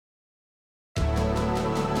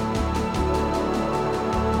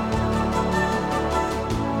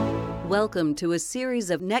Welcome to a series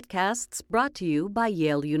of netcasts brought to you by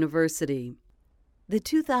Yale University. The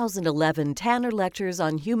 2011 Tanner Lectures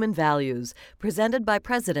on Human Values, presented by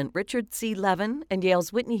President Richard C. Levin and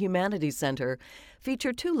Yale's Whitney Humanities Center,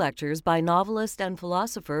 feature two lectures by novelist and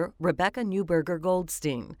philosopher Rebecca Neuberger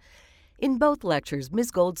Goldstein. In both lectures,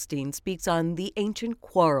 Ms. Goldstein speaks on the ancient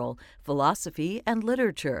quarrel, philosophy, and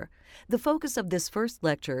literature. The focus of this first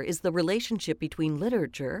lecture is the relationship between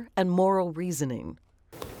literature and moral reasoning.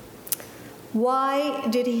 Why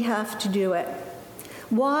did he have to do it?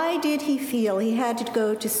 Why did he feel he had to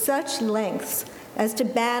go to such lengths as to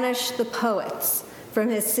banish the poets from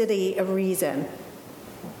his city of reason?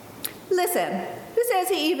 Listen, who says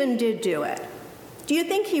he even did do it? Do you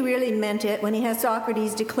think he really meant it when he has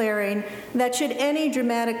Socrates declaring that should any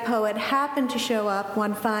dramatic poet happen to show up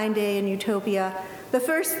one fine day in Utopia, the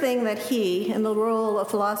first thing that he, in the role of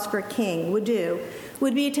philosopher king, would do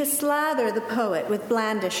would be to slather the poet with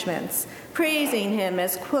blandishments, praising him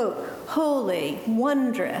as, quote, holy,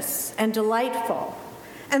 wondrous, and delightful.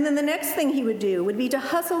 And then the next thing he would do would be to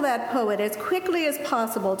hustle that poet as quickly as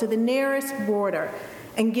possible to the nearest border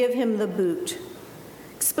and give him the boot,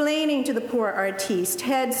 explaining to the poor artiste,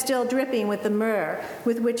 head still dripping with the myrrh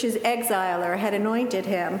with which his exiler had anointed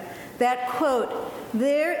him, that, quote,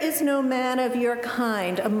 there is no man of your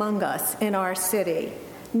kind among us in our city,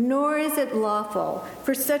 nor is it lawful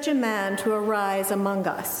for such a man to arise among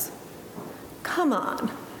us. Come on,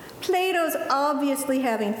 Plato's obviously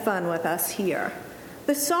having fun with us here.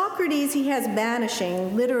 The Socrates he has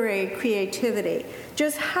banishing literary creativity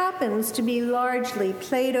just happens to be largely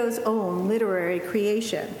Plato's own literary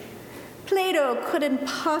creation. Plato couldn't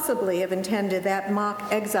possibly have intended that mock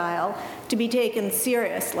exile to be taken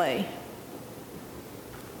seriously.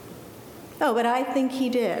 Oh, but I think he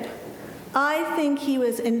did. I think he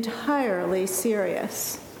was entirely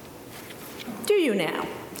serious. Do you now?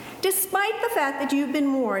 Despite the fact that you've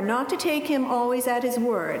been warned not to take him always at his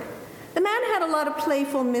word, the man had a lot of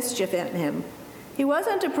playful mischief in him. He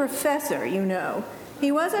wasn't a professor, you know.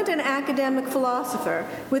 He wasn't an academic philosopher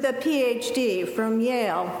with a PhD from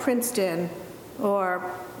Yale, Princeton, or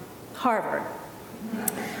Harvard.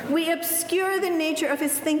 We obscure the nature of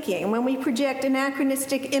his thinking when we project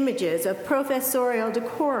anachronistic images of professorial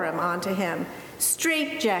decorum onto him,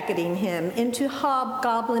 straitjacketing him into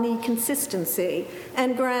hobgoblin-y consistency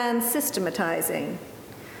and grand systematizing.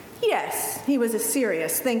 Yes, he was a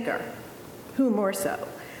serious thinker. Who more so?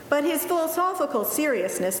 But his philosophical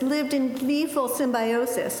seriousness lived in gleeful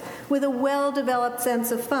symbiosis with a well-developed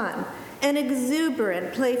sense of fun, an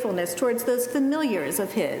exuberant playfulness towards those familiars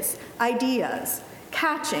of his, ideas,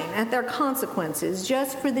 catching at their consequences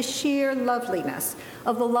just for the sheer loveliness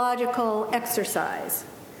of the logical exercise.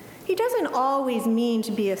 He doesn't always mean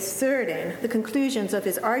to be asserting the conclusions of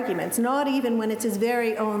his arguments, not even when it's his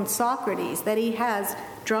very own Socrates that he has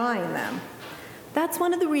drawing them. That's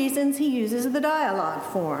one of the reasons he uses the dialogue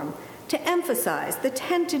form, to emphasize the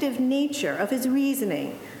tentative nature of his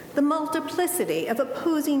reasoning, the multiplicity of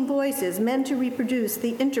opposing voices meant to reproduce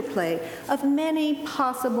the interplay of many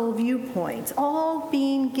possible viewpoints, all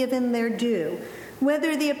being given their due,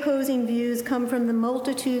 whether the opposing views come from the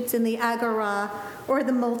multitudes in the agora or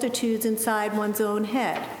the multitudes inside one's own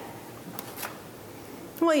head.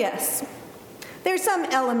 Well, yes, there's some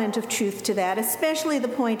element of truth to that, especially the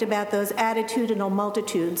point about those attitudinal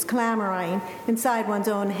multitudes clamoring inside one's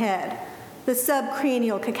own head, the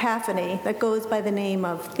subcranial cacophony that goes by the name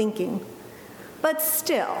of thinking. But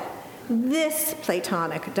still, this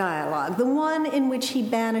Platonic dialogue, the one in which he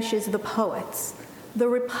banishes the poets, the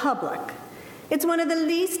Republic, it's one of the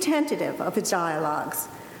least tentative of his dialogues.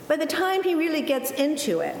 By the time he really gets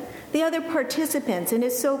into it, the other participants in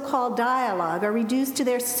his so-called dialogue are reduced to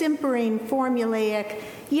their simpering, formulaic,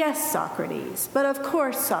 yes, Socrates, but of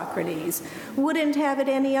course, Socrates, wouldn't have it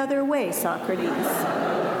any other way, Socrates.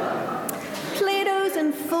 Plato's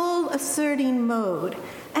in full asserting mode,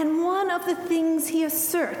 and one of the things he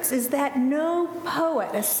asserts is that no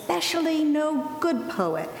poet, especially no good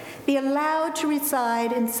poet, be allowed to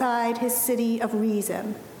reside inside his city of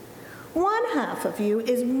reason. One half of you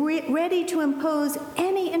is ready to impose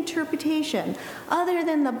any interpretation other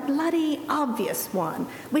than the bloody obvious one,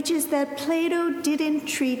 which is that Plato didn't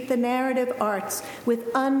treat the narrative arts with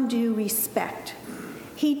undue respect.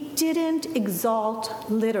 He didn't exalt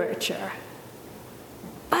literature.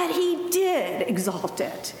 But he did exalt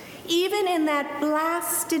it. Even in that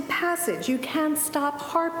blasted passage you can't stop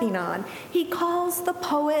harping on, he calls the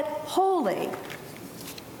poet holy.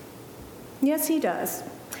 Yes, he does.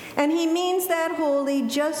 And he means that holy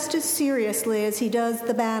just as seriously as he does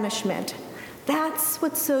the banishment. That's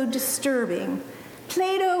what's so disturbing.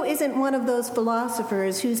 Plato isn't one of those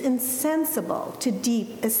philosophers who's insensible to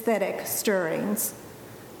deep aesthetic stirrings.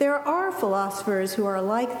 There are philosophers who are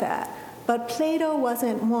like that, but Plato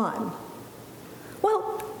wasn't one.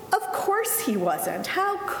 Well, of course he wasn't.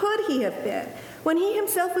 How could he have been, when he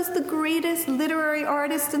himself was the greatest literary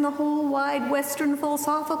artist in the whole wide Western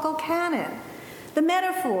philosophical canon? The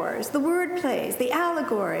metaphors, the wordplays, the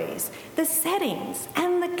allegories, the settings,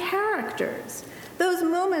 and the characters, those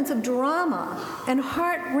moments of drama and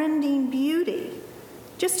heart-rending beauty.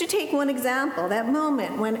 Just to take one example, that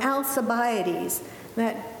moment when Alcibiades,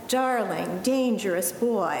 that darling, dangerous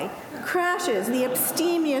boy, crashes the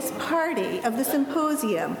abstemious party of the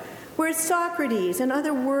symposium where Socrates and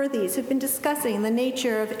other worthies have been discussing the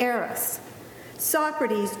nature of Eros.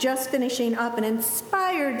 Socrates just finishing up an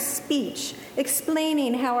inspired speech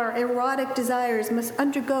explaining how our erotic desires must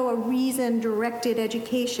undergo a reason-directed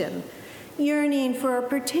education, yearning for a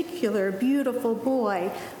particular beautiful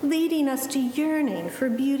boy, leading us to yearning for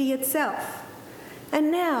beauty itself.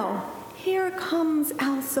 And now, here comes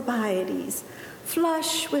Alcibiades,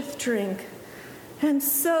 flush with drink, and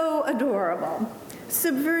so adorable,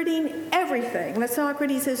 subverting everything that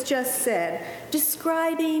Socrates has just said,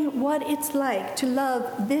 describing what it's like to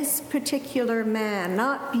love this particular man,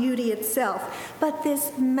 not beauty itself, but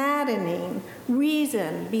this maddening,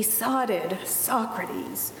 reason-besotted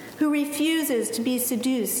Socrates, who refuses to be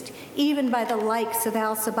seduced even by the likes of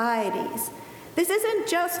Alcibiades. This isn't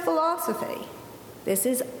just philosophy. This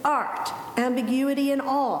is art, ambiguity and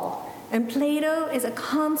all, and Plato is a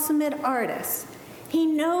consummate artist. He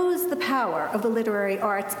knows the power of the literary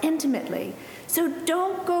arts intimately, so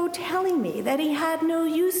don't go telling me that he had no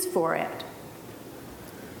use for it.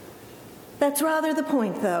 That's rather the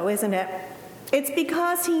point, though, isn't it? It's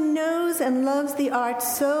because he knows and loves the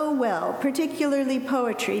arts so well, particularly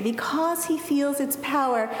poetry, because he feels its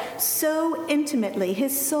power so intimately,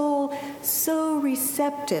 his soul so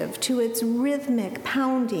receptive to its rhythmic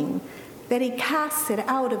pounding, that he casts it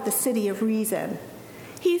out of the city of reason.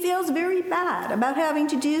 He feels very bad about having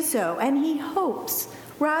to do so, and he hopes,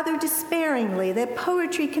 rather despairingly, that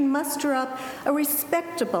poetry can muster up a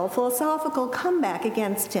respectable philosophical comeback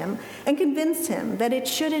against him and convince him that it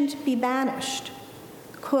shouldn't be banished.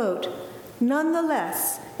 Quote,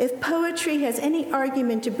 "Nonetheless, if poetry has any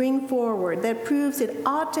argument to bring forward that proves it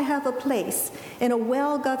ought to have a place in a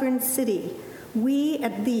well-governed city, we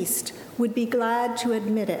at least would be glad to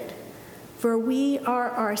admit it, for we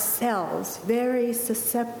are ourselves very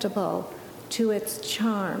susceptible to its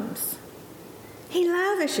charms." He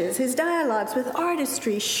lavishes his dialogues with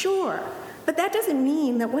artistry, sure, but that doesn't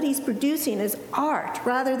mean that what he's producing is art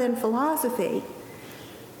rather than philosophy.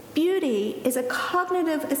 Beauty is a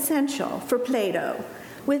cognitive essential for Plato.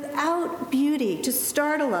 Without beauty to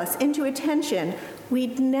startle us into attention,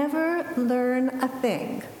 we'd never learn a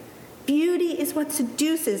thing. Beauty is what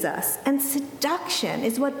seduces us, and seduction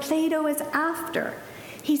is what Plato is after.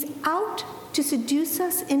 He's out to seduce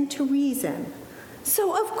us into reason.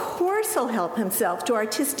 So of course he'll help himself to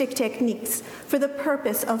artistic techniques for the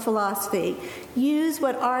purpose of philosophy, use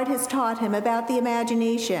what art has taught him about the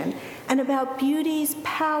imagination and about beauty's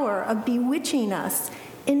power of bewitching us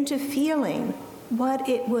into feeling what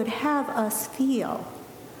it would have us feel.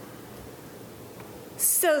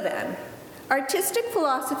 So then, artistic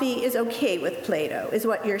philosophy is okay with Plato, is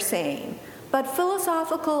what you're saying, but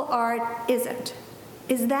philosophical art isn't.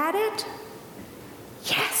 Is that it?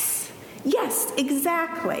 Yes,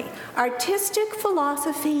 exactly. Artistic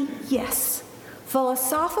philosophy, yes.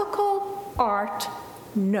 Philosophical art,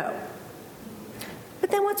 no.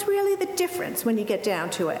 But then what's really the difference when you get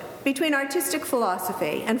down to it between artistic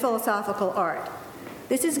philosophy and philosophical art?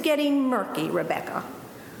 This is getting murky, Rebecca.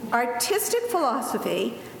 Artistic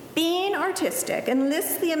philosophy, being artistic,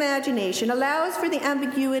 enlists the imagination, allows for the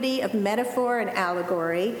ambiguity of metaphor and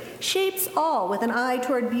allegory, shapes all with an eye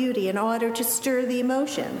toward beauty in order to stir the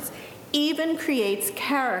emotions, even creates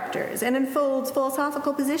characters and unfolds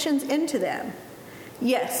philosophical positions into them.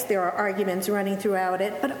 Yes, there are arguments running throughout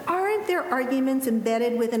it, but aren't there arguments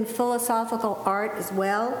embedded within philosophical art as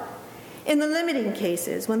well? In the limiting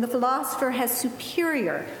cases, when the philosopher has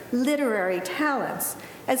superior literary talents,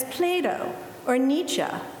 as Plato or Nietzsche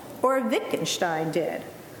or Wittgenstein did,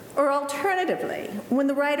 or alternatively, when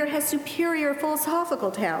the writer has superior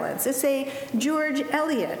philosophical talents, as, say, George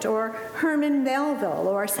Eliot or Herman Melville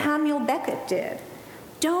or Samuel Beckett did.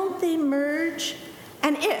 Don't they merge?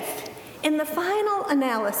 And if, in the final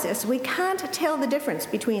analysis, we can't tell the difference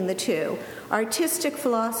between the two, artistic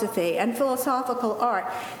philosophy and philosophical art,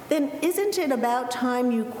 then isn't it about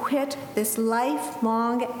time you quit this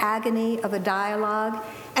lifelong agony of a dialogue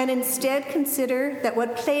and instead consider that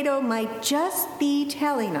what Plato might just be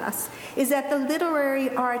telling us is that the literary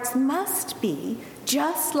arts must be,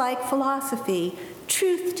 just like philosophy,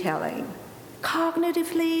 truth-telling,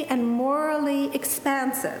 cognitively and morally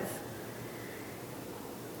expansive.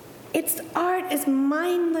 Its art is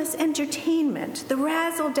mindless entertainment, the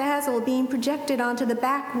razzle-dazzle being projected onto the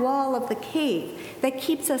back wall of the cave that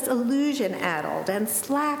keeps us illusion-addled and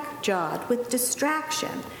slack-jawed with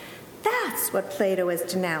distraction. That's what Plato is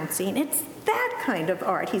denouncing. It's that kind of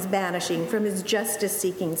art he's banishing from his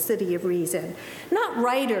justice-seeking city of reason, not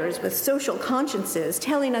writers with social consciences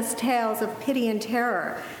telling us tales of pity and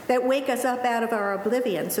terror that wake us up out of our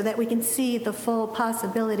oblivion so that we can see the full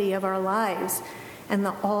possibility of our lives and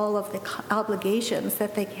all of the obligations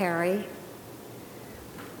that they carry.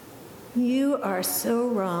 You are so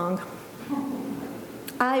wrong.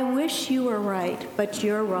 I wish you were right, but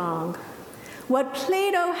you're wrong. What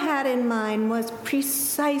Plato had in mind was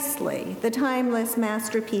precisely the timeless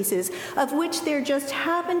masterpieces, of which there just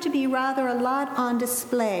happened to be rather a lot on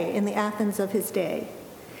display in the Athens of his day.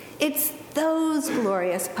 It's those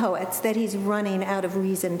glorious poets that he's running out of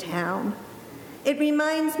Reason Town. It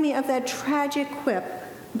reminds me of that tragic quip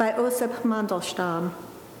by Osip Mandelstam.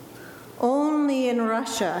 Only in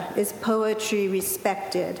Russia is poetry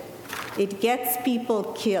respected. It gets people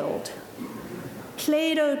killed.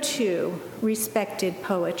 Plato, too, respected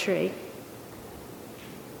poetry.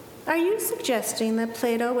 Are you suggesting that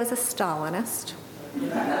Plato was a Stalinist?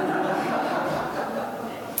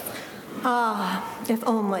 If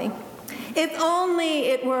only. If only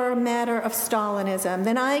it were a matter of Stalinism,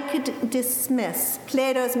 then I could dismiss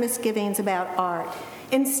Plato's misgivings about art,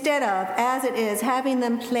 instead of, as it is, having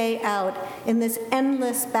them play out in this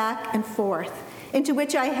endless back and forth, into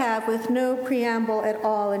which I have, with no preamble at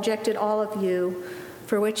all, injected all of you,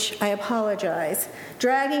 for which I apologize,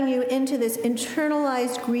 dragging you into this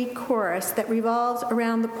internalized Greek chorus that revolves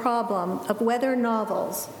around the problem of whether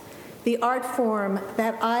novels, the art form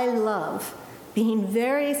that I love, being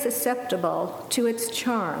very susceptible to its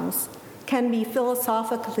charms, can be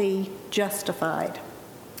philosophically justified.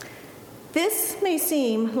 This may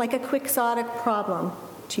seem like a quixotic problem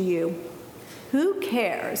to you. Who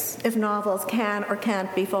cares if novels can or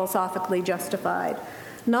can't be philosophically justified?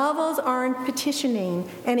 Novels aren't petitioning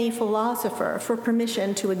any philosopher for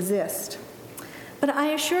permission to exist. But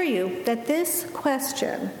I assure you that this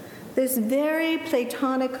question, this very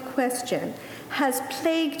Platonic question, has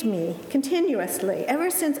plagued me continuously ever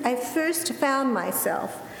since I first found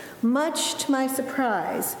myself, much to my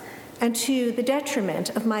surprise and to the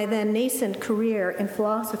detriment of my then nascent career in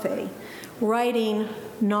philosophy, writing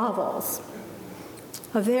novels.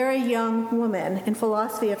 A very young woman in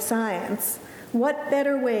philosophy of science, what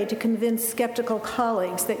better way to convince skeptical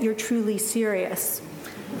colleagues that you're truly serious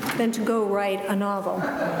than to go write a novel?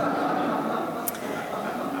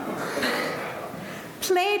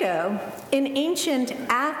 Plato, in ancient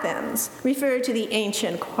Athens, referred to the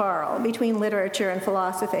ancient quarrel between literature and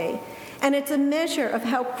philosophy, and it's a measure of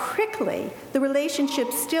how prickly the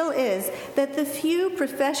relationship still is that the few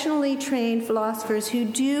professionally trained philosophers who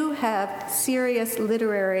do have serious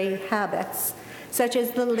literary habits, such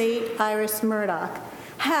as the late Iris Murdoch,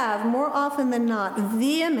 have, more often than not,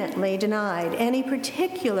 vehemently denied any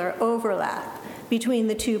particular overlap between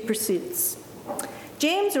the two pursuits.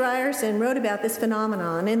 James Ryerson wrote about this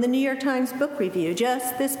phenomenon in the New York Times Book Review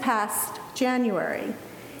just this past January.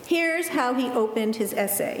 Here's how he opened his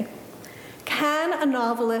essay. Can a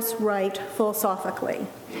novelist write philosophically?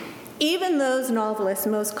 Even those novelists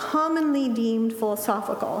most commonly deemed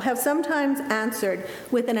philosophical have sometimes answered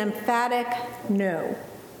with an emphatic no.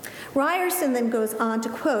 Ryerson then goes on to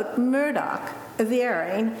quote Murdoch,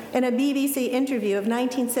 averring in a BBC interview of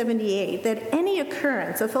 1978 that any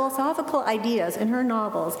occurrence of philosophical ideas in her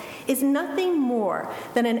novels is nothing more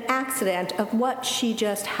than an accident of what she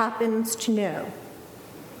just happens to know.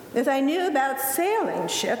 If I knew about sailing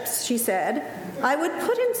ships, she said, I would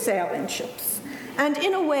put in sailing ships. And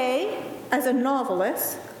in a way, as a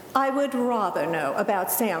novelist, I would rather know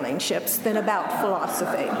about sailing ships than about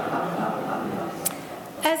philosophy.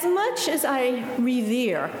 As much as I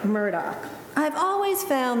revere Murdoch, I've always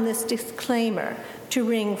found this disclaimer to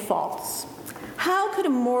ring false. How could a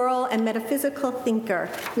moral and metaphysical thinker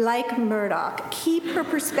like Murdoch keep her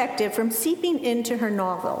perspective from seeping into her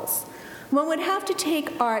novels? One would have to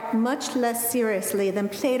take art much less seriously than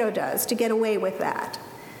Plato does to get away with that.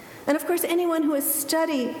 And of course, anyone who has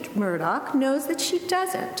studied Murdoch knows that she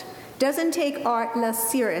doesn't take art less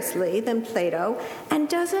seriously than Plato, and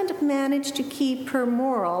doesn't manage to keep her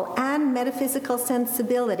moral and metaphysical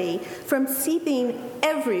sensibility from seeping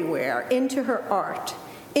everywhere into her art,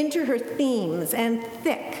 into her themes and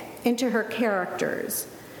thick into her characters.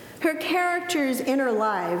 Her characters' inner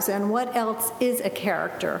lives, and what else is a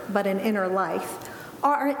character but an inner life,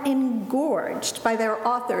 are engorged by their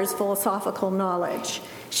author's philosophical knowledge.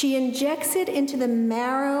 She injects it into the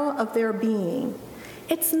marrow of their being.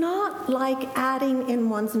 It's not like adding in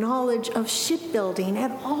one's knowledge of shipbuilding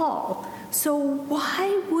at all. So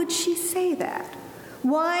why would she say that?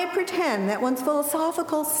 Why pretend that one's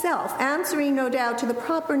philosophical self, answering no doubt to the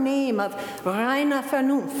proper name of reine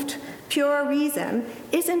Vernunft, pure reason,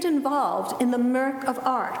 isn't involved in the murk of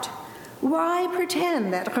art? Why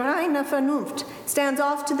pretend that reine Vernunft stands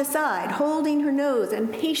off to the side, holding her nose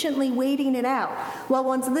and patiently waiting it out, while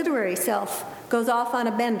one's literary self goes off on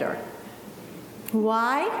a bender?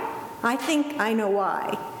 Why? I think I know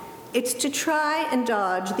why. It's to try and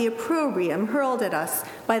dodge the opprobrium hurled at us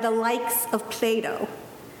by the likes of Plato,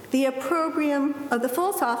 the opprobrium of the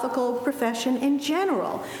philosophical profession in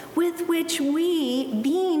general, with which we,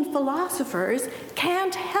 being philosophers,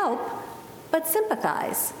 can't help but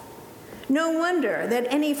sympathize. No wonder that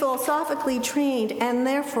any philosophically trained and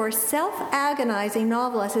therefore self-agonizing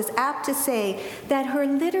novelist is apt to say that her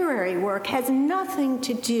literary work has nothing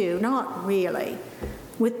to do, not really,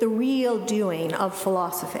 with the real doing of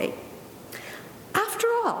philosophy. After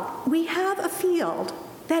all, we have a field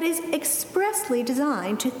that is expressly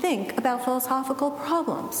designed to think about philosophical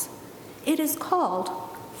problems. It is called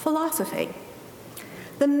philosophy.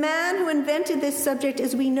 The man who invented this subject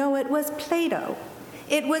as we know it was Plato.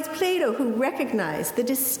 It was Plato who recognized the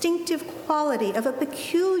distinctive quality of a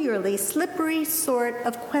peculiarly slippery sort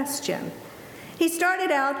of question. He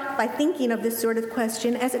started out by thinking of this sort of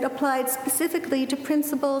question as it applied specifically to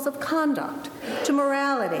principles of conduct, to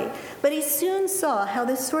morality, but he soon saw how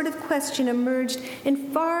this sort of question emerged in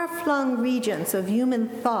far-flung regions of human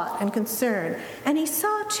thought and concern, and he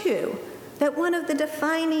saw, too, that one of the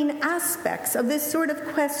defining aspects of this sort of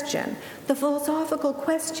question, the philosophical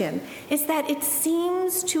question, is that it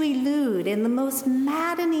seems to elude in the most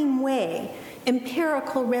maddening way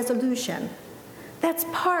empirical resolution. That's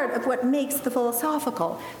part of what makes the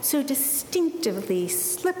philosophical so distinctively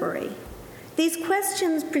slippery. These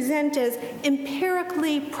questions present as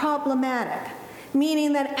empirically problematic,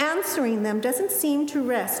 meaning that answering them doesn't seem to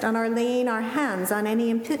rest on our laying our hands on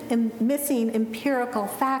any missing empirical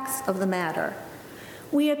facts of the matter.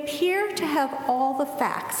 We appear to have all the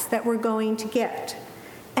facts that we're going to get,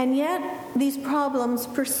 and yet these problems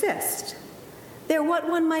persist. They're what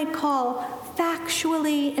one might call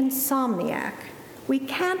factually insomniac. We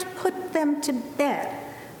can't put them to bed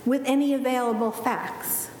with any available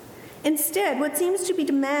facts. Instead, what seems to be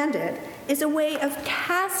demanded is a way of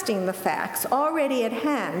casting the facts already at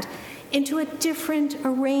hand into a different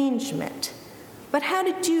arrangement. But how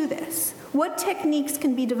to do this? What techniques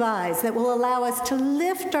can be devised that will allow us to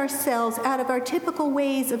lift ourselves out of our typical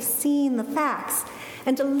ways of seeing the facts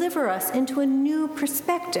and deliver us into a new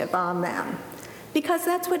perspective on them? Because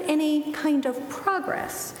that's what any kind of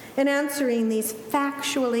progress in answering these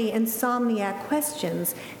factually insomniac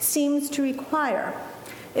questions seems to require,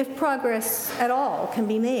 if progress at all can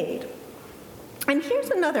be made. And here's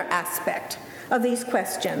another aspect of these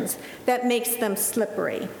questions that makes them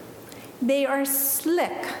slippery. They are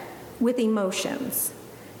slick with emotions.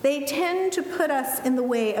 They tend to put us in the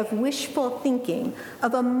way of wishful thinking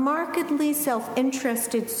of a markedly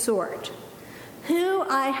self-interested sort. Who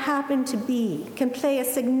I happen to be can play a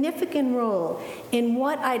significant role in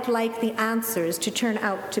what I'd like the answers to turn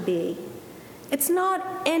out to be. It's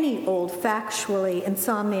not any old factually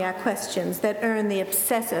insomniac questions that earn the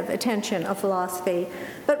obsessive attention of philosophy,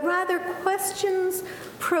 but rather questions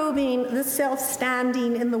probing the self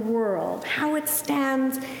standing in the world, how it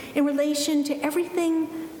stands in relation to everything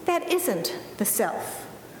that isn't the self,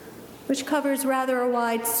 which covers rather a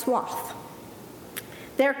wide swath.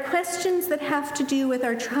 They're questions that have to do with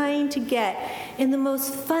our trying to get, in the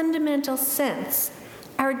most fundamental sense,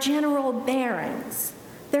 our general bearings.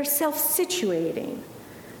 They're self-situating.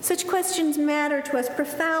 Such questions matter to us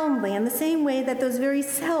profoundly in the same way that those very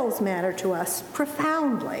cells matter to us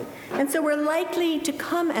profoundly. And so we're likely to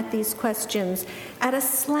come at these questions at a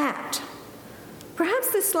slant.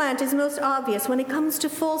 Perhaps this slant is most obvious when it comes to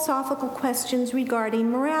philosophical questions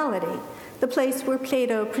regarding morality, the place where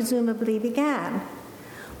Plato presumably began.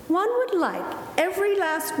 One would like, every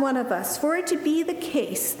last one of us, for it to be the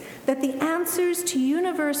case that the answers to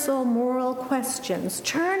universal moral questions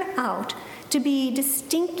turn out to be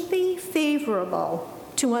distinctly favorable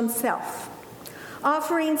to oneself,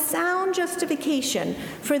 offering sound justification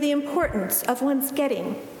for the importance of one's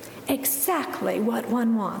getting exactly what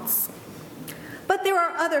one wants. But there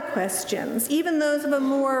are other questions, even those of a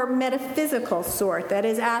more metaphysical sort, that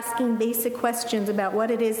is, asking basic questions about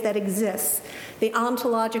what it is that exists, the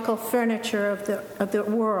ontological furniture of the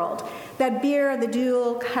world, that bear the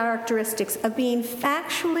dual characteristics of being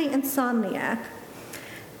factually insomniac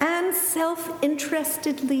and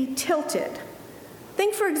self-interestedly tilted.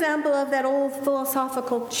 Think, for example, of that old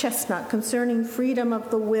philosophical chestnut concerning freedom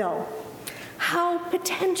of the will. How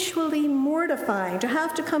potentially mortifying to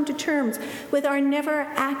have to come to terms with our never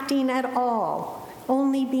acting at all,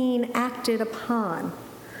 only being acted upon.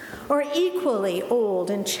 Or equally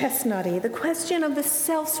old and chestnutty, the question of the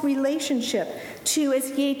self's relationship to,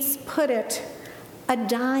 as Yeats put it, a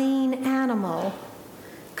dying animal.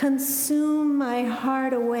 Consume my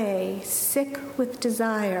heart away, sick with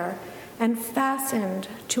desire, and fastened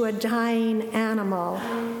to a dying animal.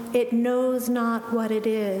 It knows not what it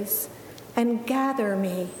is, and gather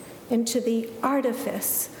me into the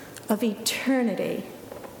artifice of eternity.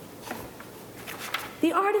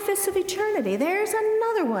 The artifice of eternity. There's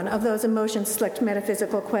another one of those emotion-slicked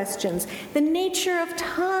metaphysical questions. The nature of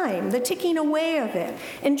time, the ticking away of it,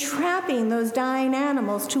 entrapping those dying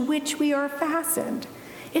animals to which we are fastened.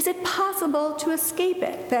 Is it possible to escape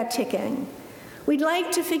it, that ticking? We'd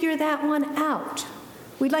like to figure that one out.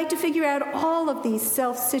 We'd like to figure out all of these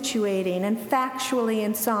self-situating and factually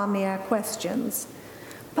insomniac questions.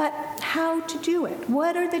 But how to do it?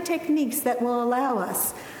 What are the techniques that will allow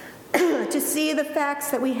us to see the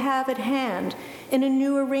facts that we have at hand in a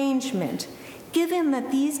new arrangement, given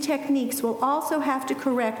that these techniques will also have to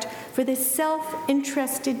correct for this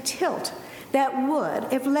self-interested tilt that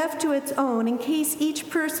would, if left to its own, encase each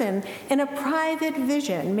person in a private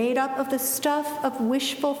vision made up of the stuff of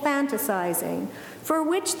wishful fantasizing, for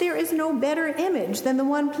which there is no better image than the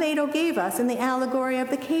one Plato gave us in the allegory of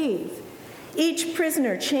the cave. Each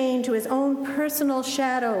prisoner chained to his own personal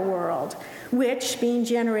shadow world, which, being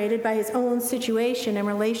generated by his own situation in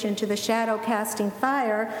relation to the shadow-casting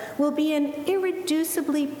fire, will be an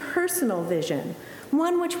irreducibly personal vision,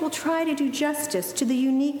 one which will try to do justice to the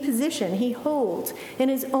unique position he holds in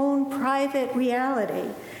his own private reality,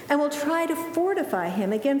 and will try to fortify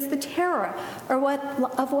him against the terror of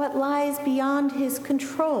what lies beyond his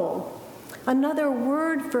control. Another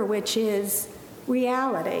word for which is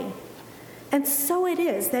reality. And so it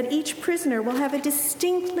is that each prisoner will have a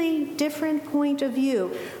distinctly different point of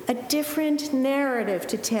view, a different narrative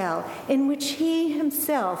to tell, in which he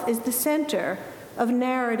himself is the center of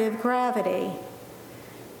narrative gravity.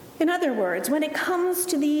 In other words, when it comes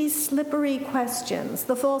to these slippery questions,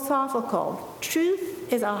 the philosophical,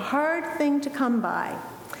 truth is a hard thing to come by.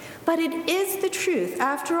 But it is the truth,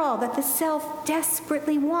 after all, that the self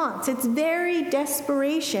desperately wants. Its very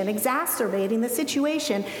desperation exacerbating the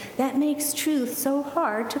situation that makes truth so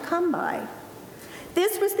hard to come by.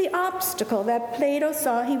 This was the obstacle that Plato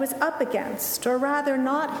saw he was up against, or rather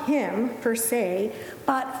not him per se,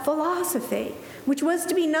 but philosophy, which was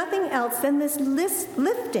to be nothing else than this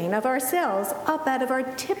lifting of ourselves up out of our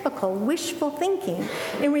typical wishful thinking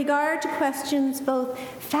in regard to questions both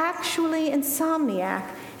factually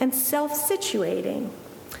insomniac and self-situating.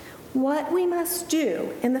 What we must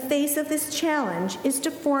do in the face of this challenge is to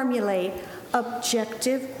formulate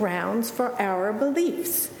objective grounds for our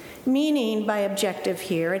beliefs. Meaning, by objective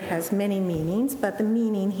here, it has many meanings, but the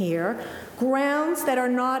meaning here, grounds that are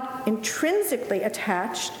not intrinsically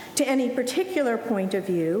attached to any particular point of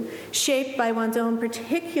view, shaped by one's own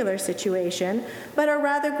particular situation, but are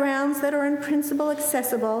rather grounds that are in principle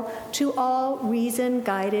accessible to all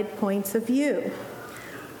reason-guided points of view.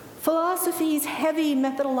 Philosophy's heavy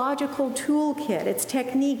methodological toolkit, its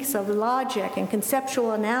techniques of logic and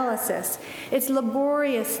conceptual analysis, its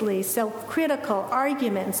laboriously self-critical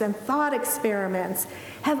arguments and thought experiments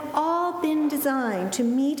have all been designed to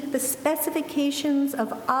meet the specifications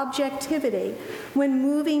of objectivity when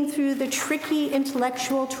moving through the tricky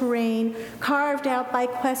intellectual terrain carved out by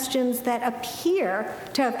questions that appear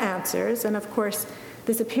to have answers, and of course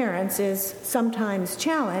this appearance is sometimes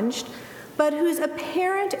challenged, but whose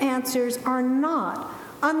apparent answers are not,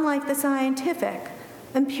 unlike the scientific,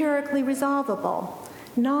 empirically resolvable,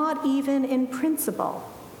 not even in principle.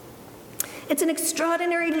 It's an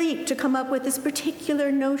extraordinary leap to come up with this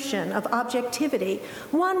particular notion of objectivity,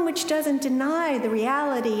 one which doesn't deny the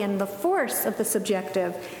reality and the force of the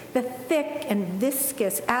subjective, the thick and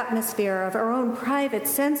viscous atmosphere of our own private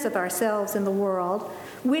sense of ourselves in the world,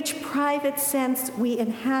 which private sense we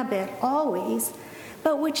inhabit always,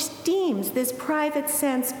 but which deems this private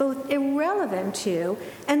sense both irrelevant to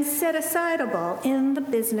and set asideable in the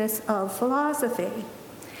business of philosophy.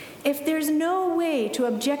 If there's no way to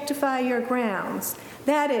objectify your grounds,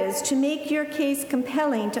 that is, to make your case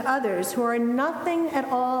compelling to others who are nothing at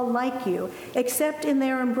all like you except in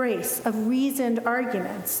their embrace of reasoned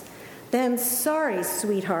arguments, then sorry,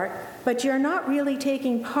 sweetheart, but you're not really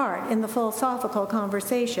taking part in the philosophical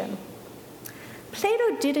conversation.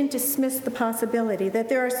 Plato didn't dismiss the possibility that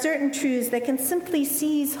there are certain truths that can simply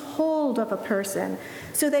seize hold of a person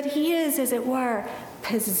so that he is, as it were,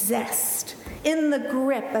 possessed, in the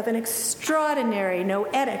grip of an extraordinary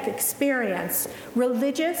noetic experience,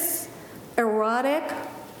 religious, erotic,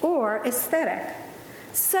 or aesthetic.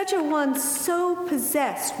 Such a one so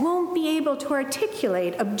possessed won't be able to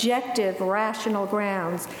articulate objective, rational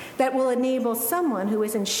grounds that will enable someone who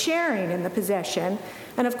isn't sharing in the possession,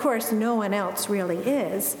 and of course no one else really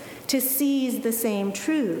is, to seize the same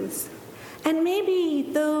truths. And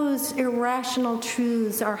maybe those irrational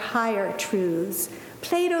truths are higher truths.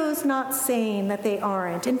 Plato's not saying that they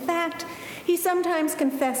aren't. In fact, he sometimes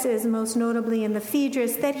confesses, most notably in the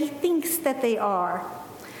Phaedrus, that he thinks that they are.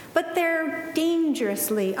 But they're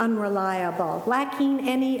dangerously unreliable, lacking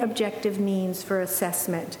any objective means for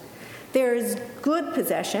assessment. There's good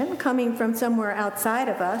possession coming from somewhere outside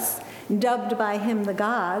of us, dubbed by him the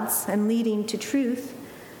gods and leading to truth.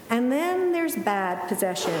 And then there's bad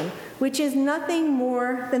possession, which is nothing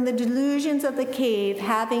more than the delusions of the cave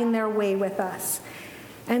having their way with us.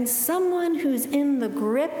 And someone who's in the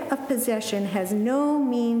grip of possession has no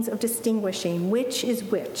means of distinguishing which is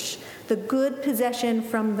which, the good possession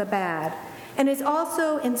from the bad, and is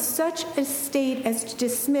also in such a state as to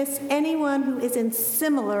dismiss anyone who isn't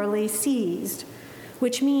similarly seized,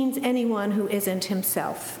 which means anyone who isn't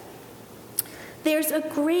himself. There's a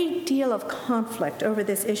great deal of conflict over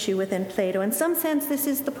this issue within Plato. In some sense, this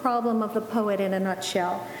is the problem of the poet in a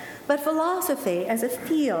nutshell. But philosophy as a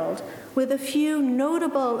field, with a few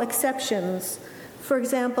notable exceptions, for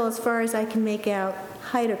example, as far as I can make out,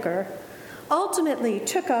 Heidegger, ultimately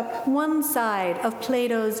took up one side of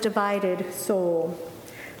Plato's divided soul.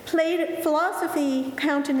 Philosophy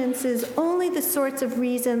countenances only the sorts of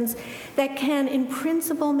reasons that can, in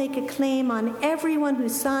principle, make a claim on everyone who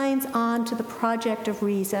signs on to the project of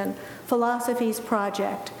reason, philosophy's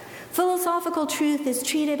project. Philosophical truth is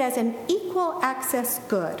treated as an equal access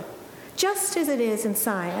good, just as it is in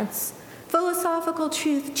science. Philosophical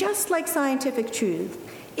truth, just like scientific truth,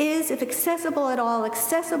 is, if accessible at all,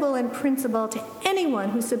 accessible in principle to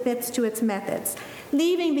anyone who submits to its methods,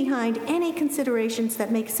 leaving behind any considerations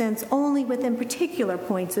that make sense only within particular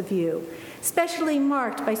points of view, especially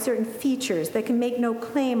marked by certain features that can make no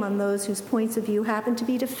claim on those whose points of view happen to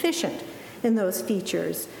be deficient in those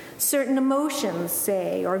features. Certain emotions,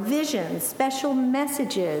 say, or visions, special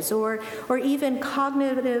messages, or even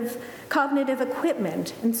cognitive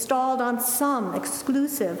equipment installed on some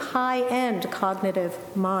exclusive, high-end cognitive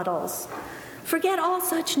models. Forget all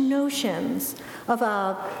such notions of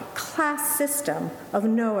a class system of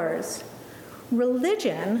knowers.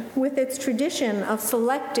 Religion, with its tradition of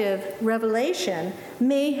selective revelation,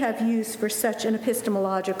 may have use for such an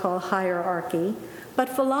epistemological hierarchy, but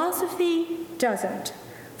philosophy doesn't.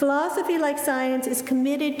 Philosophy, like science, is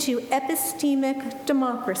committed to epistemic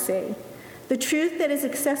democracy. The truth that is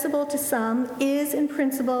accessible to some is, in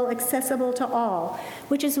principle, accessible to all,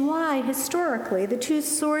 which is why, historically, the two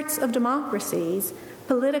sorts of democracies,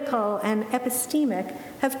 political and epistemic,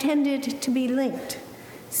 have tended to be linked.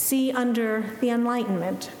 See under the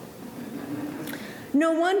Enlightenment.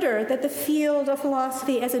 No wonder that the field of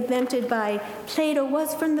philosophy as invented by Plato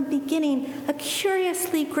was from the beginning a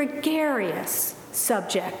curiously gregarious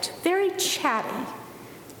subject, very chatty.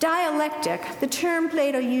 Dialectic, the term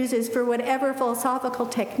Plato uses for whatever philosophical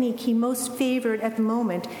technique he most favored at the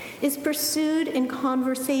moment, is pursued in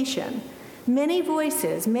conversation. Many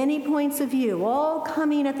voices, many points of view, all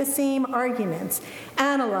coming at the same arguments,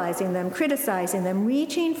 analyzing them, criticizing them,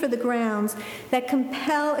 reaching for the grounds that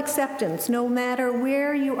compel acceptance no matter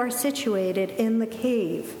where you are situated in the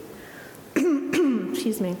cave.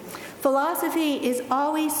 Excuse me. Philosophy is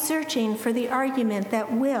always searching for the argument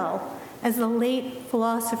that will, as the late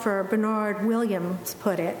philosopher Bernard Williams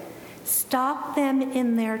put it, stop them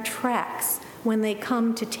in their tracks when they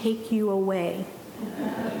come to take you away.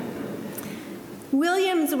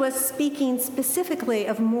 Williams was speaking specifically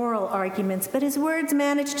of moral arguments, but his words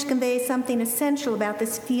managed to convey something essential about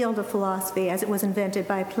this field of philosophy as it was invented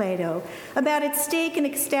by Plato, about its stake in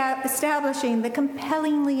establishing the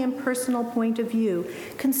compellingly impersonal point of view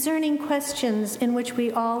concerning questions in which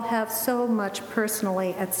we all have so much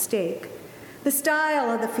personally at stake. The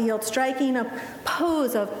style of the field, striking a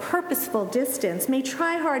pose of purposeful distance, may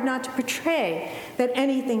try hard not to portray that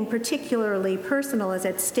anything particularly personal is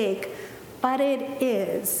at stake, but it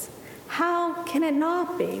is. How can it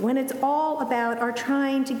not be when it's all about our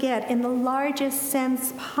trying to get, in the largest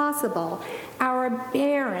sense possible, our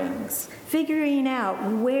bearings, figuring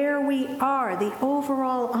out where we are, the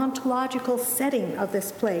overall ontological setting of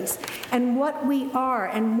this place, and what we are,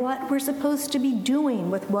 and what we're supposed to be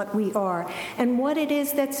doing with what we are, and what it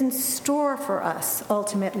is that's in store for us,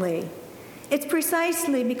 ultimately. It's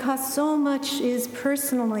precisely because so much is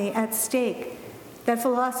personally at stake that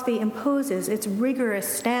philosophy imposes its rigorous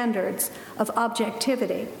standards of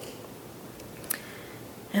objectivity.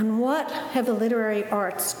 And what have the literary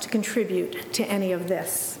arts to contribute to any of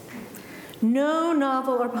this? No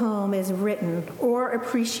novel or poem is written or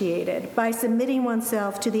appreciated by submitting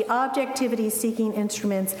oneself to the objectivity-seeking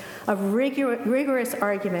instruments of rigorous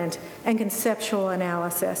argument and conceptual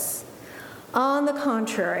analysis. On the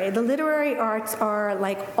contrary, the literary arts are,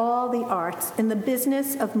 like all the arts, in the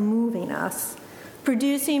business of moving us,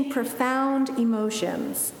 producing profound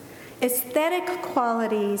emotions. Aesthetic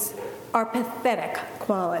qualities are pathetic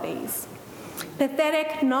qualities.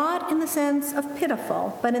 Pathetic not in the sense of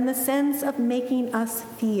pitiful, but in the sense of making us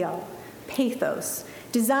feel. Pathos,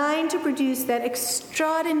 designed to produce that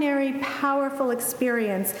extraordinary, powerful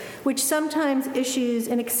experience which sometimes issues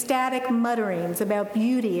in ecstatic mutterings about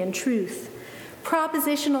beauty and truth.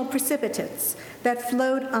 Propositional precipitates that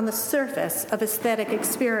float on the surface of aesthetic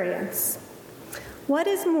experience. What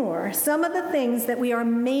is more, some of the things that we are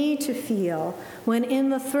made to feel when in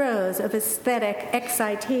the throes of aesthetic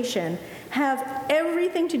excitation have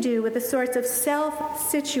everything to do with the sorts of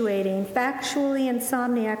self-situating, factually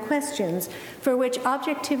insomniac questions for which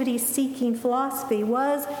objectivity-seeking philosophy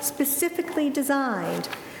was specifically designed.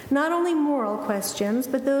 Not only moral questions,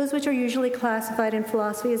 but those which are usually classified in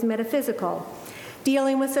philosophy as metaphysical,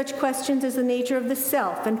 dealing with such questions as the nature of the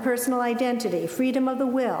self and personal identity, freedom of the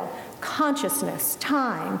will, consciousness,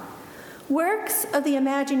 time. Works of the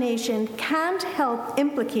imagination can't help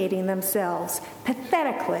implicating themselves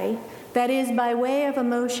pathetically, that is, by way of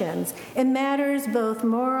emotions, in matters both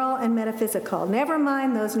moral and metaphysical. Never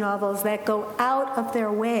mind those novels that go out of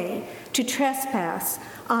their way to trespass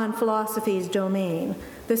on philosophy's domain,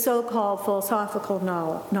 the so-called philosophical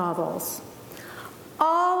novels.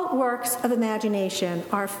 All works of imagination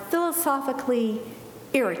are philosophically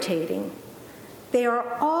irritating. They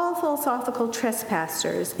are all philosophical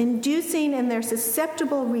trespassers, inducing in their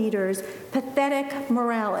susceptible readers pathetic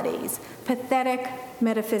moralities, pathetic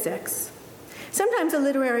metaphysics. Sometimes a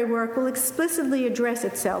literary work will explicitly address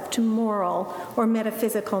itself to moral or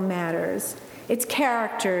metaphysical matters. Its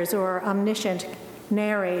characters or omniscient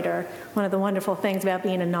narrator, one of the wonderful things about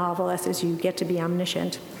being a novelist is you get to be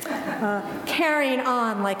omniscient, carrying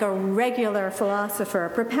on like a regular philosopher,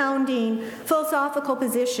 propounding philosophical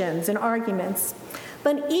positions and arguments.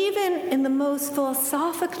 But even in the most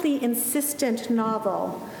philosophically insistent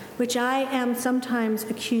novel, which I am sometimes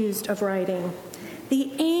accused of writing,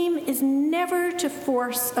 the aim is never to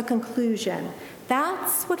force a conclusion.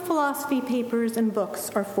 That's what philosophy papers and books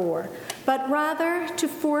are for, but rather to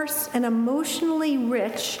force an emotionally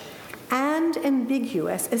rich and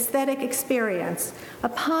ambiguous aesthetic experience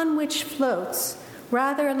upon which floats,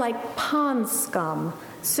 rather like pond scum,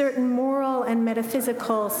 certain moral and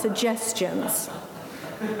metaphysical suggestions.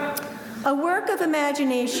 A work of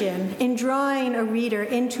imagination, in drawing a reader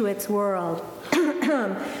into its world,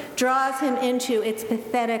 draws him into its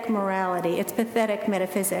pathetic morality, its pathetic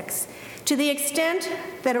metaphysics. To the extent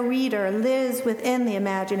that a reader lives within the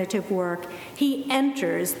imaginative work, he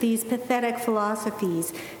enters these pathetic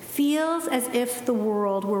philosophies, feels as if the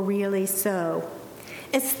world were really so.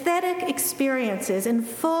 Aesthetic experiences in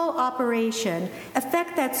full operation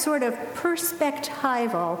affect that sort of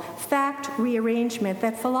perspectival fact rearrangement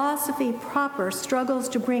that philosophy proper struggles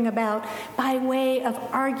to bring about by way of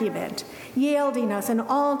argument, yielding us an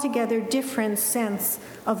altogether different sense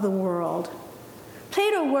of the world.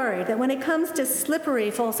 Plato worried that when it comes to slippery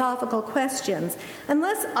philosophical questions,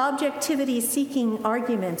 unless objectivity-seeking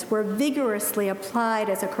arguments were vigorously applied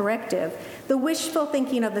as a corrective, the wishful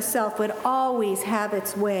thinking of the self would always have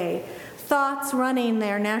its way, thoughts running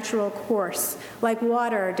their natural course, like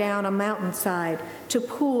water down a mountainside, to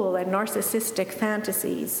pool at narcissistic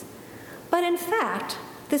fantasies. But in fact,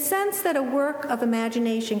 the sense that a work of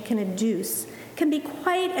imagination can induce can be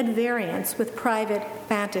quite at variance with private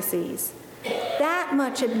fantasies. That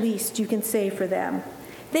much at least you can say for them.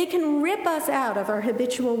 They can rip us out of our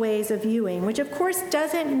habitual ways of viewing, which of course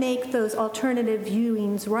doesn't make those alternative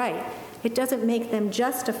viewings right. It doesn't make them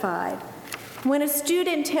justified. When a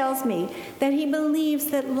student tells me that he believes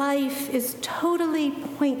that life is totally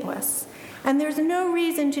pointless And there's no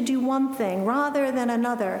reason to do one thing rather than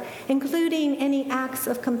another, including any acts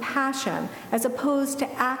of compassion as opposed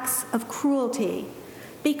to acts of cruelty,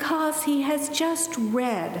 because he has just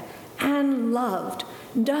read and loved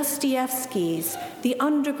Dostoevsky's The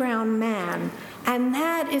Underground Man, and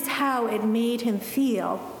that is how it made him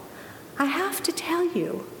feel. I have to tell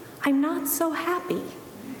you, I'm not so happy.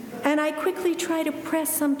 And I quickly try to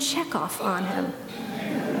press some Chekhov on him.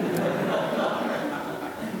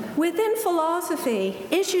 Within philosophy,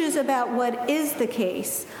 issues about what is the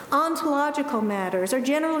case, ontological matters, are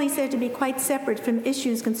generally said to be quite separate from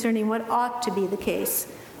issues concerning what ought to be the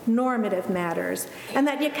case, normative matters, and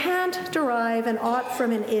that you can't derive an ought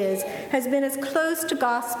from an is has been as close to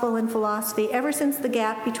gospel in philosophy ever since the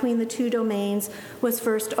gap between the two domains was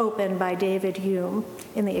first opened by David Hume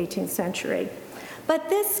in the 18th century. But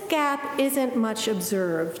this gap isn't much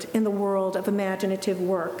observed in the world of imaginative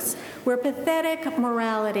works, where pathetic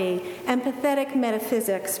morality and pathetic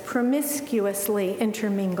metaphysics promiscuously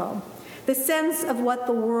intermingle. The sense of what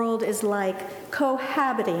the world is like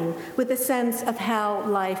cohabiting with the sense of how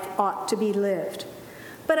life ought to be lived.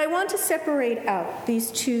 But I want to separate out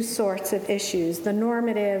these two sorts of issues, the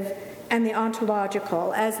normative and the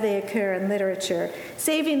ontological, as they occur in literature,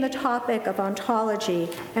 saving the topic of ontology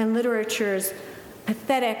and literature's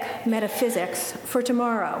pathetic metaphysics for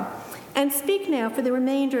tomorrow, and speak now for the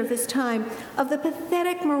remainder of this time of the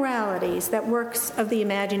pathetic moralities that works of the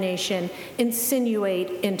imagination insinuate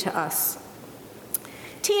into us.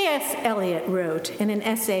 T.S. Eliot wrote in an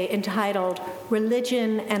essay entitled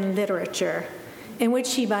Religion and Literature, in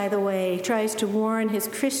which he, by the way, tries to warn his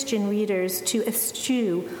Christian readers to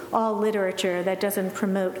eschew all literature that doesn't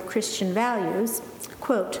promote Christian values,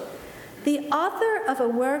 quote, "The author of a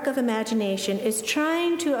work of imagination is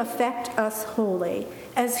trying to affect us wholly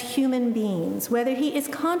as human beings, whether he is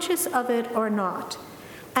conscious of it or not.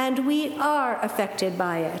 And we are affected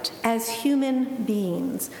by it as human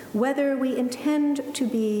beings, whether we intend to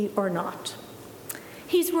be or not."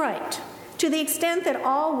 He's right, to the extent that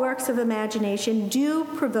all works of imagination do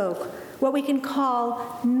provoke what we can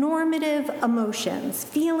call normative emotions,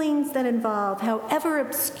 feelings that involve, however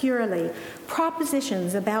obscurely,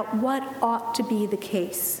 propositions about what ought to be the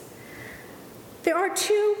case. There are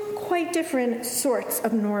two quite different sorts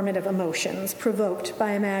of normative emotions provoked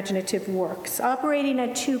by imaginative works, operating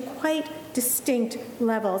at two quite distinct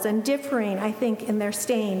levels and differing, I think, in their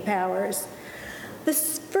staying powers. The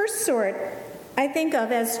first sort I think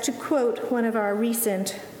of as, to quote one of our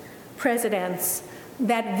recent presidents,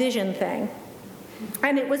 that vision thing.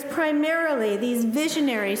 And it was primarily these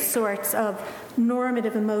visionary sorts of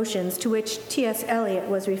normative emotions to which T.S. Eliot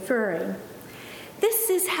was referring. This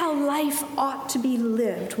is how life ought to be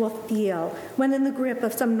lived, we'll feel, when in the grip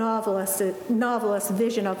of some novelist's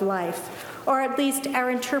vision of life, or at least our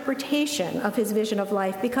interpretation of his vision of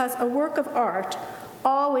life, because a work of art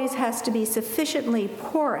always has to be sufficiently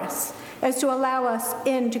porous as to allow us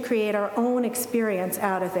in to create our own experience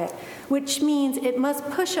out of it, which means it must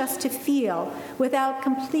push us to feel without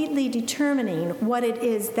completely determining what it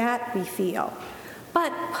is that we feel.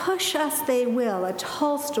 But push us they will, a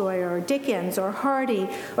Tolstoy or Dickens or Hardy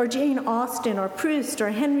or Jane Austen or Proust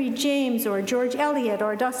or Henry James or George Eliot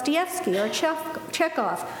or Dostoevsky or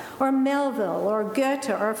Chekhov or Melville or Goethe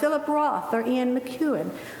or Philip Roth or Ian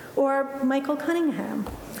McEwan or Michael Cunningham.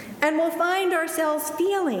 And we'll find ourselves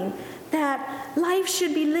feeling that life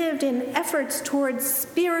should be lived in efforts towards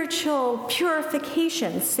spiritual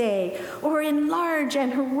purification, say, or in large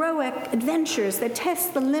and heroic adventures that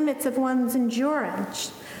test the limits of one's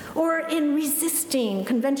endurance, or in resisting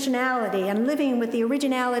conventionality and living with the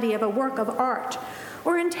originality of a work of art,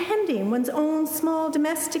 or in tending one's own small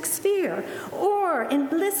domestic sphere, or in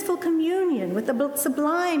blissful communion with the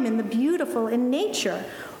sublime and the beautiful in nature,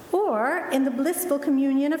 or in the blissful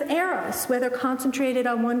communion of eros, whether concentrated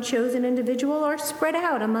on one chosen individual or spread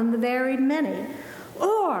out among the varied many,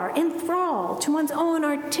 or enthralled to one's own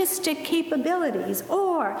artistic capabilities,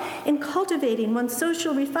 or in cultivating one's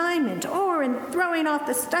social refinement, or in throwing off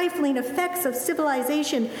the stifling effects of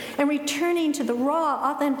civilization and returning to the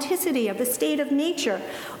raw authenticity of the state of nature,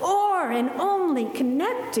 or in only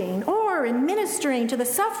connecting, or in ministering to the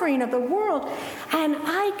suffering of the world. And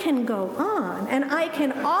I can go on, and I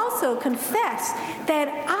can also confess that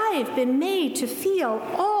I've been made to feel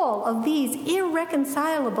all of these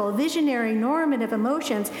irreconcilable visionary normative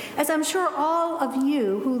emotions, as I'm sure all of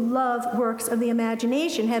you who love works of the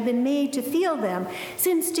imagination have been made to feel them,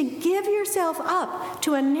 since to give yourself up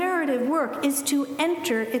to a narrative work is to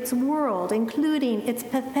enter its world, including its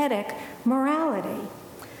pathetic morality.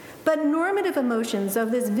 But normative emotions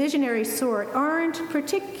of this visionary sort aren't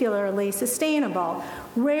particularly sustainable,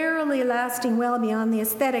 rarely lasting well beyond the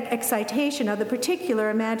aesthetic excitation of the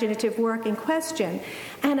particular imaginative work in question.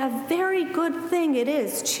 And a very good thing it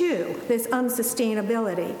is, too, this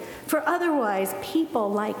unsustainability. For otherwise,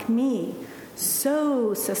 people like me,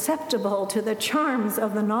 so susceptible to the charms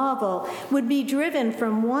of the novel, would be driven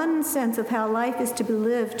from one sense of how life is to be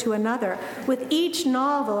lived to another, with each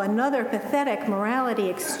novel another pathetic morality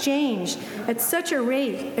exchanged at such a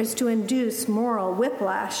rate as to induce moral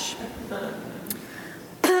whiplash.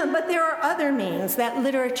 But there are other means that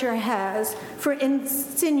literature has for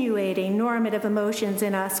insinuating normative emotions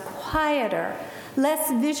in us, quieter,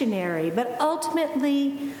 less visionary, but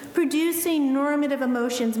ultimately producing normative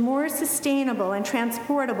emotions more sustainable and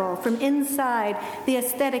transportable from inside the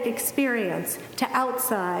aesthetic experience to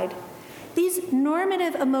outside. These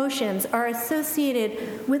normative emotions are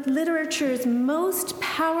associated with literature's most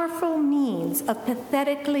powerful means of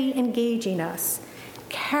pathetically engaging us,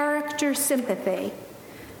 character sympathy.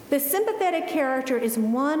 The sympathetic character is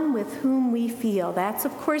one with whom we feel. That's,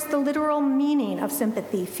 of course, the literal meaning of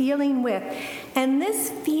sympathy, feeling with. And this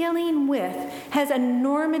feeling with has a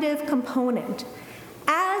normative component.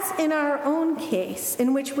 As in our own case,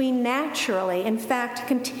 in which we naturally, in fact,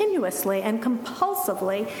 continuously and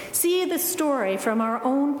compulsively see the story from our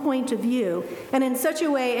own point of view, and in such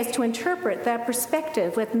a way as to interpret that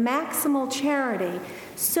perspective with maximal charity,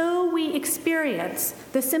 so we experience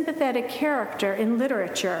the sympathetic character in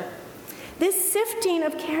literature. This sifting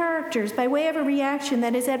of characters by way of a reaction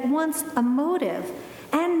that is at once emotive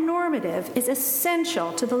and normative is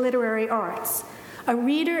essential to the literary arts. A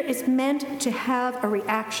reader is meant to have a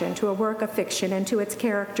reaction to a work of fiction and to its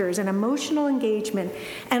characters, an emotional engagement,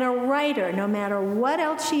 and a writer, no matter what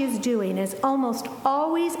else she is doing, is almost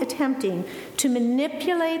always attempting to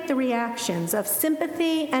manipulate the reactions of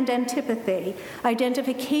sympathy and antipathy,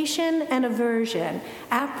 identification and aversion,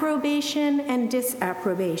 approbation and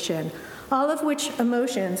disapprobation, all of which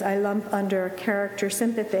emotions I lump under character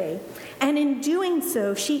sympathy. And in doing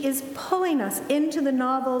so, she is pulling us into the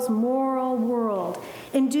novel's moral world,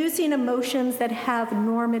 inducing emotions that have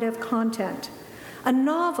normative content. A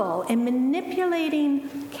novel, in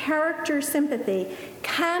manipulating character sympathy,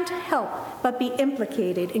 can't help but be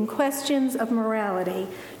implicated in questions of morality,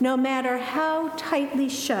 no matter how tightly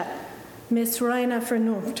shut Miss Reine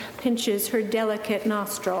Vernunft pinches her delicate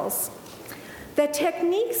nostrils. The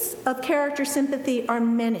techniques of character sympathy are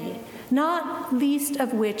many, not least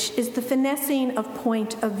of which is the finessing of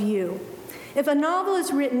point of view. If a novel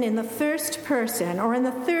is written in the first person or in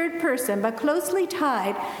the third person, but closely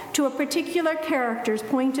tied to a particular character's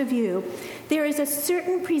point of view, there is a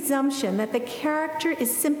certain presumption that the character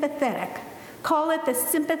is sympathetic. Call it the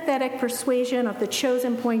sympathetic persuasion of the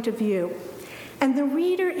chosen point of view. And the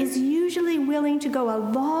reader is usually willing to go a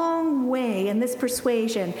long way in this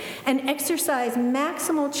persuasion and exercise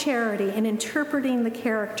maximal charity in interpreting the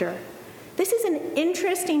character. This is an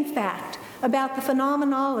interesting fact about the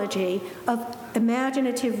phenomenology of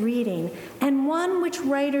imaginative reading, and one which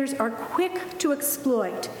writers are quick to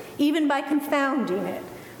exploit, even by confounding it,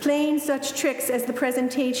 playing such tricks as the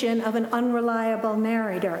presentation of an unreliable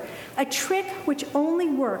narrator, a trick which only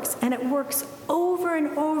works, and it works over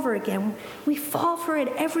and over again. We fall for it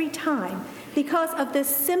every time because of the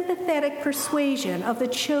sympathetic persuasion of the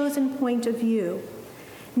chosen point of view.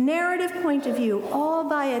 Narrative point of view, all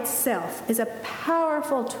by itself, is a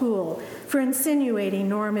powerful tool for insinuating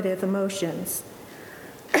normative emotions.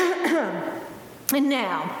 And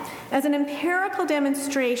now, as an empirical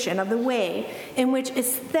demonstration of the way in which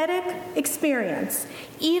aesthetic experience,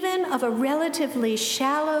 even of a relatively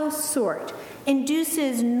shallow sort,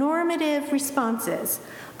 induces normative responses,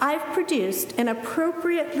 I've produced an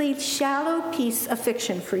appropriately shallow piece of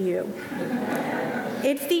fiction for you.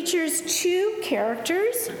 It features two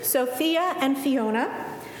characters, Sophia and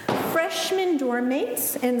Fiona, freshman dorm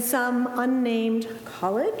mates in some unnamed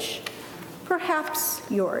college, perhaps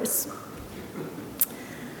yours.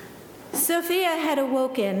 Sophia had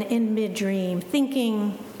awoken in mid-dream,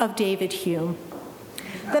 thinking of David Hume.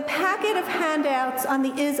 The packet of handouts on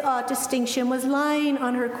the is-ought distinction was lying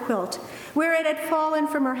on her quilt, where it had fallen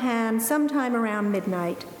from her hand sometime around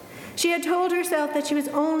midnight. She had told herself that she was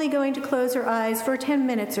only going to close her eyes for 10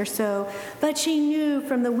 minutes or so, but she knew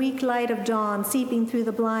from the weak light of dawn seeping through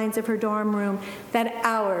the blinds of her dorm room that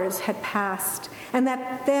hours had passed, and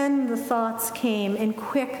that then the thoughts came in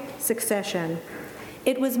quick succession.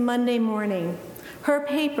 It was Monday morning. Her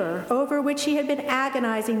paper, over which she had been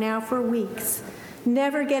agonizing now for weeks,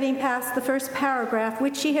 never getting past the first paragraph,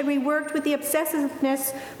 which she had reworked with the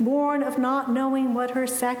obsessiveness born of not knowing what her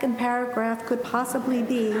second paragraph could possibly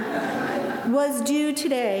be, was due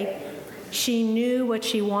today. She knew what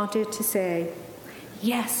she wanted to say.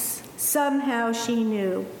 Yes, somehow she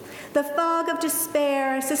knew. The fog of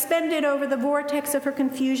despair suspended over the vortex of her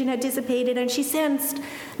confusion had dissipated, and she sensed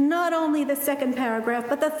not only the second paragraph,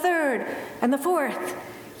 but the third and the fourth.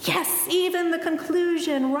 Yes, even the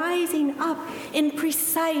conclusion rising up in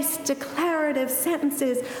precise, declarative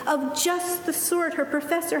sentences of just the sort her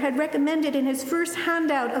professor had recommended in his first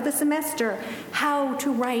handout of the semester, how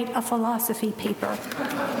to write a philosophy paper.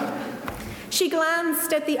 She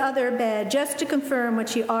glanced at the other bed just to confirm what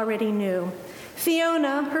she already knew.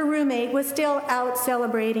 Fiona, her roommate, was still out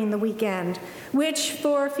celebrating the weekend, which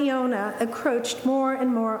for Fiona encroached more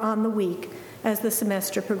and more on the week as the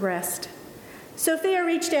semester progressed. Sophia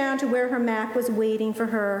reached down to where her Mac was waiting for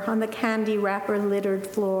her on the candy wrapper-littered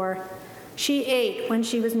floor. She ate when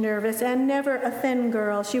she was nervous, and never a thin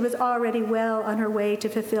girl, she was already well on her way to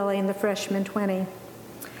fulfilling the freshman 20.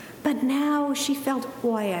 But now she felt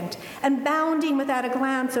buoyant, and bounding without a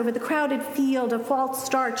glance over the crowded field of false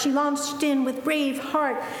start, she launched in with brave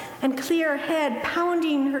heart and clear head,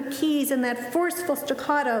 pounding her keys in that forceful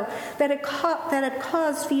staccato that had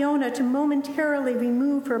caused Fiona to momentarily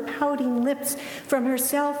remove her pouting lips from her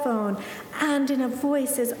cell phone, and in a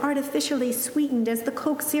voice as artificially sweetened as the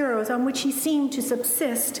Coke Zeros on which she seemed to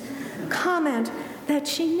subsist, comment that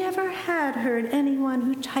she never had heard anyone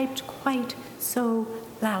who typed quite so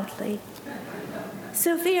loudly.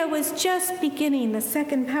 Sophia was just beginning the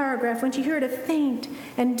second paragraph when she heard a faint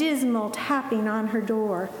and dismal tapping on her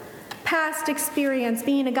door. Past experience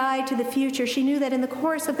being a guide to the future, she knew that in the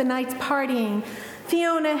course of the night's partying,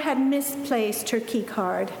 Fiona had misplaced her key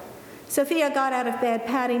card. Sophia got out of bed,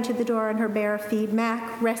 padding to the door on her bare feet,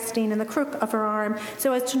 Mac resting in the crook of her arm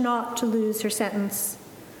so as not to lose her sentence.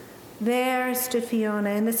 There stood Fiona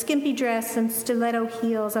in the skimpy dress and stiletto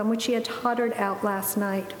heels on which she had tottered out last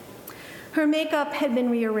night. Her makeup had been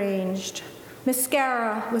rearranged.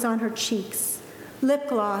 Mascara was on her cheeks, lip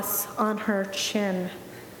gloss on her chin.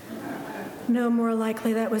 No more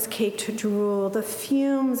likely that was caked drool. The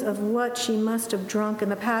fumes of what she must have drunk in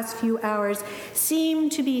the past few hours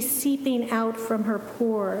seemed to be seeping out from her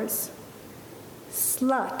pores.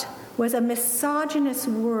 Slut was a misogynist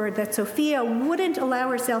word that Sophia wouldn't allow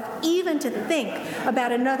herself even to think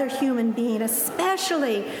about another human being,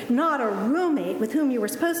 especially not a roommate with whom you were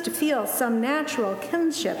supposed to feel some natural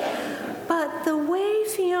kinship. But the way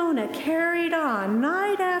Fiona carried on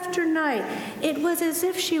night after night, it was as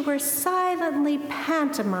if she were silently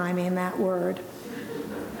pantomiming that word.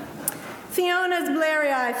 Fiona's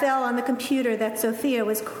blurry eye fell on the computer that Sophia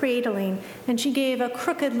was cradling, and she gave a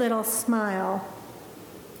crooked little smile.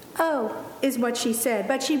 "Oh," is what she said,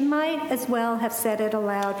 but she might as well have said it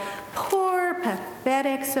aloud. Poor,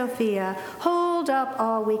 pathetic Sophia, holed up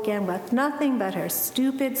all weekend with nothing but her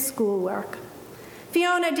stupid schoolwork.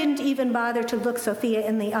 Fiona didn't even bother to look Sophia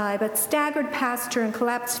in the eye, but staggered past her and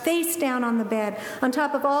collapsed face down on the bed, on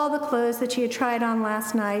top of all the clothes that she had tried on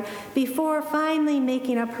last night, before finally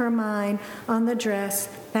making up her mind on the dress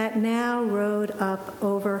that now rode up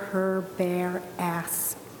over her bare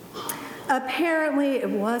ass. Apparently, it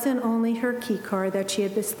wasn't only her keycard that she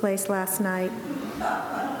had misplaced last night.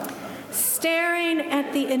 Staring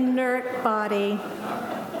at the inert body,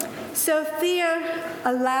 Sophia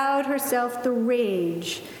allowed herself the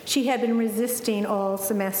rage she had been resisting all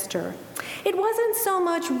semester. It wasn't so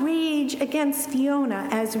much rage against Fiona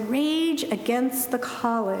as rage against the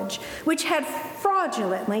college, which had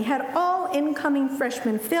fraudulently had all incoming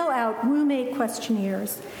freshmen fill out roommate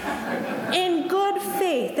questionnaires. In good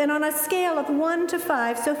faith, and on a scale of 1 to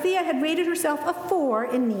 5, Sophia had rated herself a 4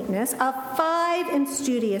 in neatness, a 5 in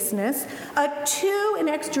studiousness, a 2 in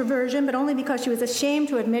extroversion, but only because she was ashamed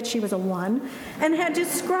to admit she was a 1, and had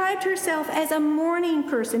described herself as a morning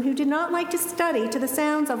person who did not like to study to the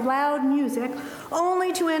sounds of loud music,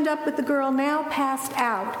 only to end up with the girl now passed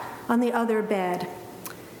out on the other bed.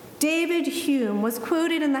 David Hume was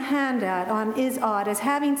quoted in the handout on Is Odd as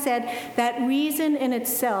having said that reason in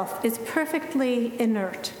itself is perfectly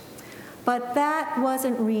inert. But that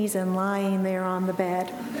wasn't reason lying there on the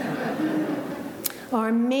bed.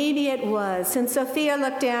 Or maybe it was, since Sophia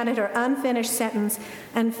looked down at her unfinished sentence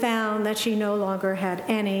and found that she no longer had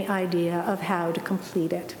any idea of how to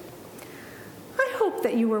complete it. I hope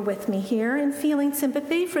that you were with me here in feeling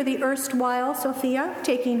sympathy for the erstwhile Sophia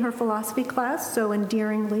taking her philosophy class so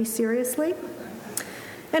endearingly seriously.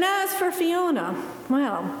 And as for Fiona,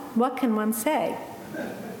 well, what can one say?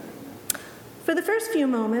 For the first few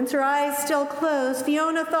moments, her eyes still closed,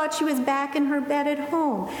 Fiona thought she was back in her bed at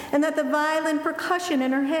home, and that the violent percussion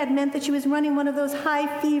in her head meant that she was running one of those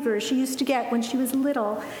high fevers she used to get when she was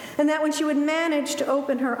little, and that when she would manage to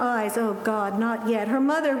open her eyes, oh God, not yet, her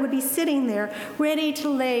mother would be sitting there, ready to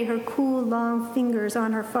lay her cool, long fingers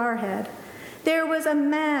on her forehead. There was a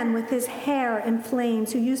man with his hair in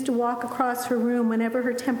flames who used to walk across her room whenever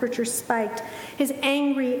her temperature spiked, his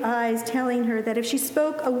angry eyes telling her that if she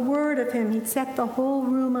spoke a word of him, he'd set the whole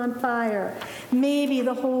room on fire, maybe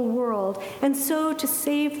the whole world. And so to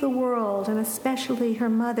save the world, and especially her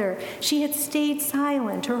mother, she had stayed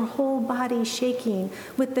silent, her whole body shaking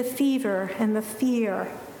with the fever and the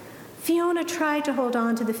fear. Fiona tried to hold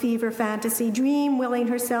on to the fever fantasy, dream-willing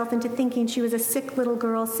herself into thinking she was a sick little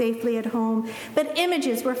girl safely at home, but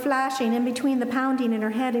images were flashing in between the pounding in her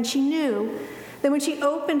head, and she knew that when she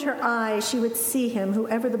opened her eyes, she would see him,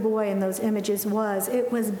 whoever the boy in those images was.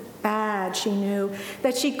 It was bad, she knew,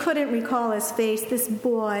 that she couldn't recall his face, this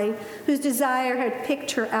boy whose desire had picked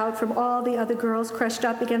her out from all the other girls crushed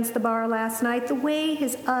up against the bar last night, the way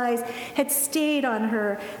his eyes had stayed on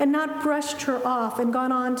her and not brushed her off and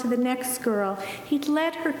gone on to the next girl. He'd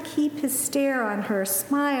let her keep his stare on her,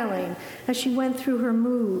 smiling as she went through her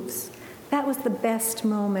moves. That was the best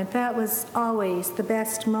moment. That was always the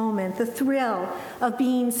best moment. The thrill of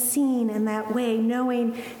being seen in that way,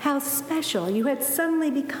 knowing how special you had suddenly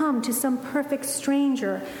become to some perfect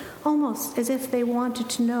stranger, almost as if they wanted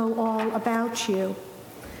to know all about you.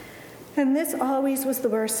 And this always was the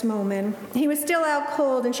worst moment. He was still out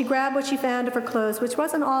cold, and she grabbed what she found of her clothes, which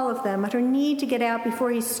wasn't all of them, but her need to get out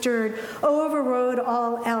before he stirred overrode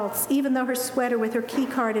all else, even though her sweater with her key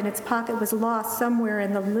card in its pocket was lost somewhere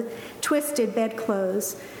in the twisted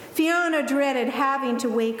bedclothes. Fiona dreaded having to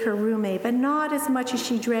wake her roommate, but not as much as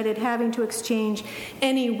she dreaded having to exchange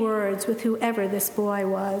any words with whoever this boy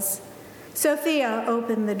was. Sophia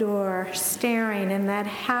opened the door, staring in that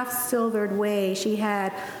half-silvered way she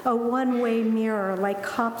had, a one-way mirror like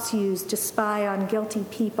cops use to spy on guilty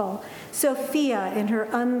people. Sophia in her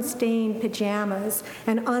unstained pajamas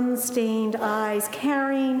and unstained eyes,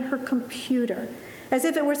 carrying her computer, as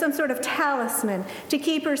if it were some sort of talisman to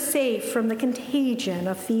keep her safe from the contagion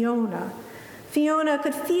of Fiona. Fiona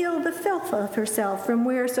could feel the filth of herself from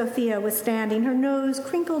where Sophia was standing, her nose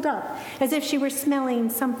crinkled up as if she were smelling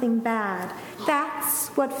something bad. That's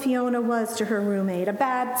what Fiona was to her roommate, a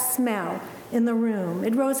bad smell in the room.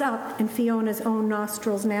 It rose up in Fiona's own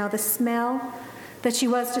nostrils now, the smell that she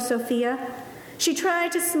was to Sophia. She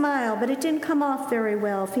tried to smile, but it didn't come off very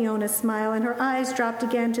well, Fiona's smile, and her eyes dropped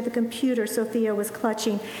again to the computer Sophia was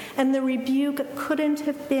clutching, and the rebuke couldn't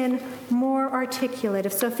have been more articulate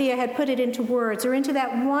if Sophia had put it into words, or into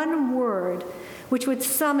that one word which would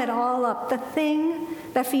sum it all up, the thing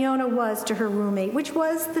that Fiona was to her roommate, which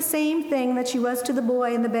was the same thing that she was to the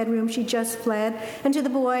boy in the bedroom she just fled, and to the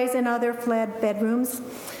boys in other fled bedrooms,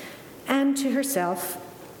 and to herself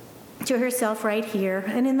right here.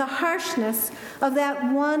 And in the harshness of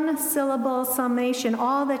that one-syllable summation,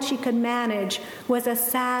 all that she could manage was a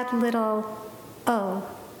sad little oh,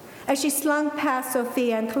 as she slunk past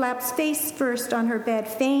Sophia and collapsed face first on her bed,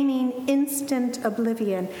 feigning instant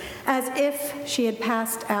oblivion, as if she had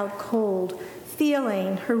passed out cold,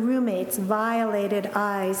 feeling her roommate's violated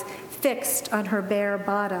eyes fixed on her bare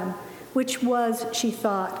bottom, which was, she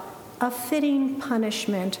thought, a fitting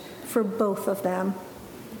punishment for both of them.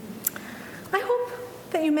 I hope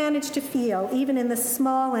that you managed to feel, even in this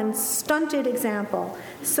small and stunted example,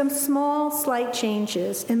 some small, slight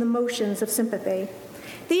changes in the motions of sympathy.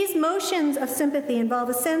 These motions of sympathy involve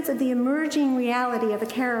a sense of the emerging reality of a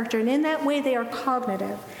character, and in that way they are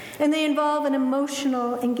cognitive. And they involve an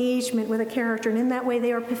emotional engagement with a character, and in that way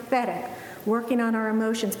they are pathetic, working on our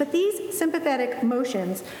emotions. But these sympathetic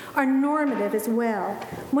motions are normative as well.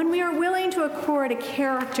 When we are willing to accord a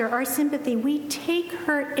character our sympathy, we take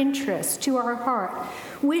her interest to our heart,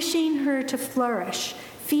 wishing her to flourish,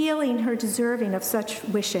 feeling her deserving of such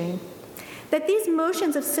wishing. That these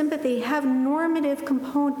motions of sympathy have normative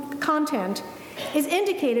content is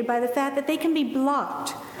indicated by the fact that they can be blocked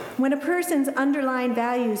when a person's underlying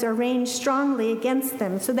values are ranged strongly against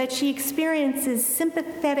them, so that she experiences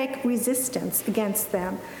sympathetic resistance against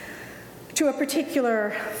them to a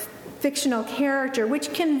particular fictional character,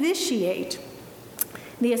 which can vitiate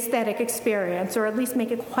the aesthetic experience, or at least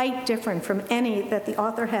make it quite different from any that the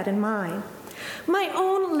author had in mind. My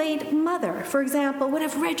own late mother, for example, would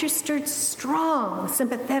have registered strong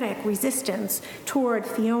sympathetic resistance toward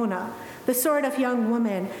Fiona, the sort of young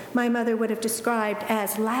woman my mother would have described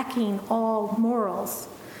as lacking all morals.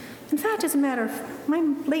 In fact, as a matter of, my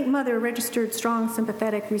late mother registered strong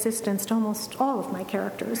sympathetic resistance to almost all of my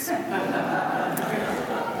characters.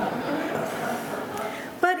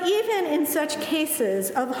 But even in such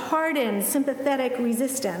cases of hardened sympathetic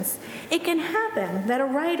resistance, it can happen that a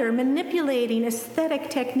writer manipulating aesthetic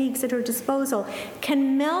techniques at her disposal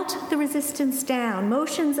can melt the resistance down,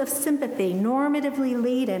 motions of sympathy, normatively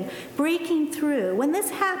laden, breaking through. When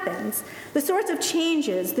this happens, the sorts of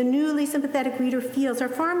changes the newly sympathetic reader feels are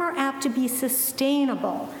far more apt to be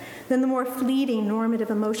sustainable than the more fleeting normative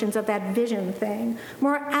emotions of that vision thing,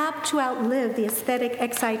 more apt to outlive the aesthetic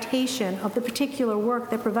excitation of the particular work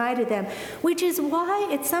that provided them, which is why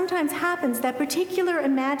it sometimes happens that particular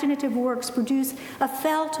imaginative works produce a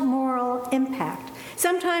felt moral impact,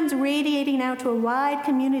 sometimes radiating out to a wide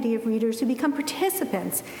community of readers who become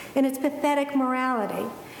participants in its pathetic morality.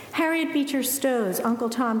 Harriet Beecher Stowe's Uncle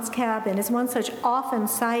Tom's Cabin is one such often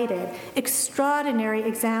cited, extraordinary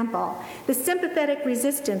example. The sympathetic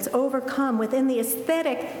resistance overcome within the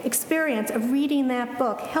aesthetic experience of reading that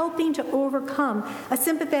book, helping to overcome a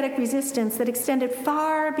sympathetic resistance that extended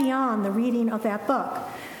far beyond the reading of that book.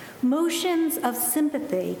 Motions of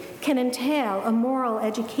sympathy can entail a moral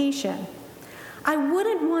education. I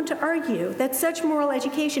wouldn't want to argue that such moral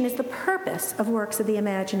education is the purpose of works of the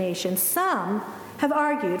imagination. Some have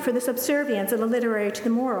argued for the subservience of the literary to the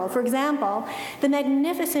moral. For example, the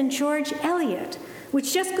magnificent George Eliot,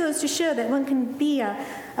 which just goes to show that one can be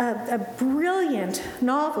a brilliant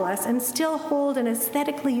novelist and still hold an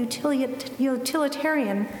aesthetically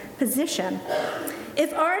utilitarian position.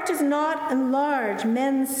 If art does not enlarge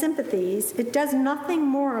men's sympathies, it does nothing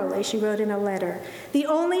morally, she wrote in a letter. The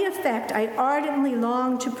only effect I ardently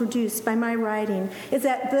long to produce by my writing is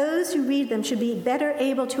that those who read them should be better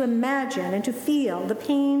able to imagine and to feel the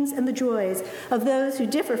pains and the joys of those who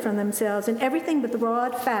differ from themselves in everything but the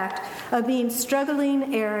broad fact of being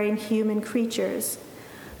struggling, erring human creatures.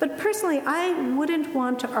 But personally, I wouldn't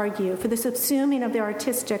want to argue for the subsuming of the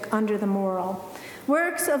artistic under the moral.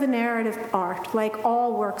 Works of narrative art, like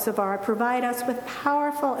all works of art, provide us with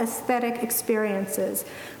powerful aesthetic experiences,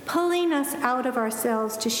 pulling us out of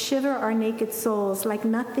ourselves to shiver our naked souls like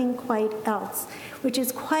nothing quite else, which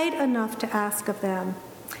is quite enough to ask of them.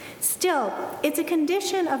 Still, it's a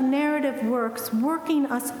condition of narrative works working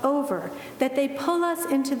us over that they pull us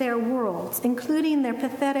into their worlds, including their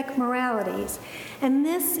pathetic moralities, and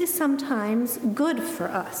this is sometimes good for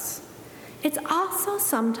us. It's also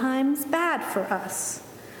sometimes bad for us.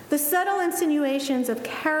 The subtle insinuations of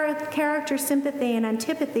character sympathy and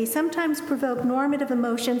antipathy sometimes provoke normative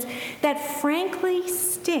emotions that frankly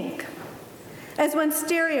stink, as when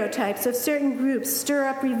stereotypes of certain groups stir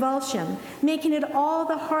up revulsion, making it all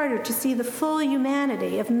the harder to see the full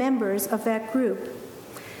humanity of members of that group.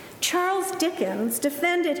 Charles Dickens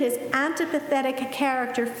defended his antipathetic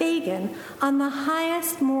character Fagin on the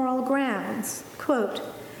highest moral grounds. Quote,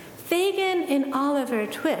 Fagin in Oliver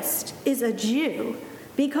Twist is a Jew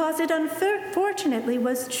because it unfortunately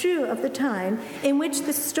was true of the time in which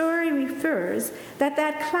the story refers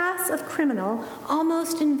that class of criminal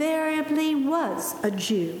almost invariably was a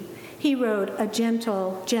Jew. He wrote a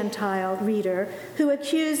gentle Gentile reader who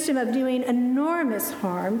accused him of doing enormous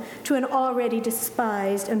harm to an already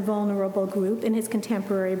despised and vulnerable group in his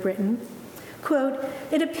contemporary Britain. Quote,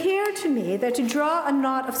 it appeared to me that to draw a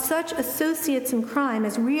knot of such associates in crime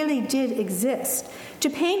as really did exist,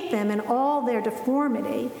 to paint them in all their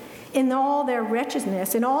deformity, in all their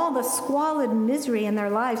wretchedness, in all the squalid misery in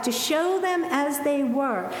their lives, to show them as they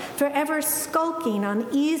were, forever skulking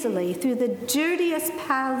uneasily through the dirtiest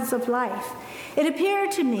paths of life. It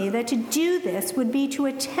appeared to me that to do this would be to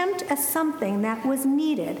attempt at something that was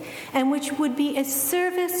needed and which would be a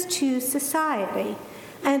service to society.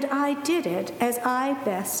 And I did it as I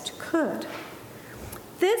best could.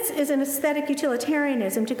 This is an aesthetic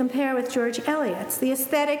utilitarianism to compare with George Eliot's, the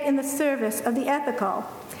aesthetic in the service of the ethical.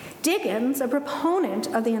 Dickens, a proponent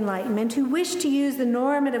of the Enlightenment who wished to use the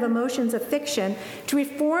normative emotions of fiction to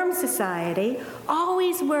reform society,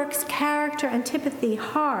 always works character antipathy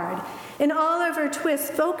hard. In Oliver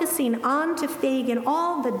Twist, focusing on to Fagin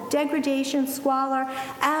all the degradation, squalor,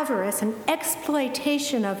 avarice, and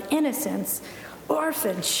exploitation of innocence,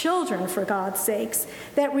 orphan children, for God's sakes,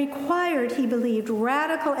 that required, he believed,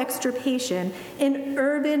 radical extirpation in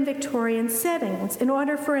urban Victorian settings in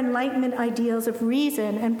order for Enlightenment ideals of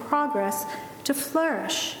reason and progress to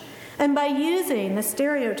flourish. And by using the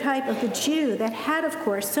stereotype of the Jew that had, of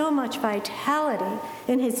course, so much vitality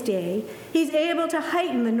in his day, he's able to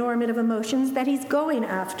heighten the normative emotions that he's going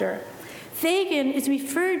after. Fagin is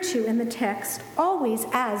referred to in the text always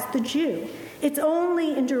as the Jew. It's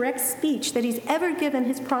only in direct speech that he's ever given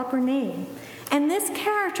his proper name. And this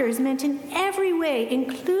character is meant in every way,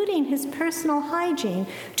 including his personal hygiene,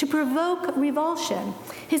 to provoke revulsion.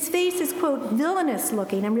 His face is, quote, villainous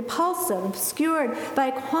looking and repulsive, obscured by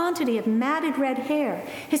a quantity of matted red hair,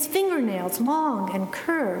 his fingernails long and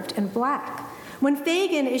curved and black. When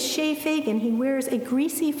Fagin is Shea Fagin, he wears a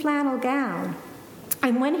greasy flannel gown.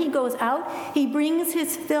 And when he goes out, he brings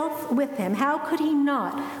his filth with him. How could he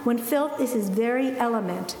not, when filth is his very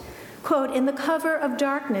element? Quote, in the cover of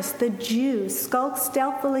darkness, the Jew skulks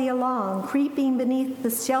stealthily along, creeping beneath the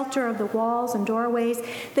shelter of the walls and doorways.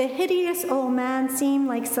 The hideous old man seemed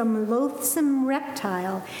like some loathsome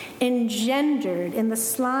reptile, engendered in the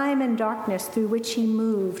slime and darkness through which he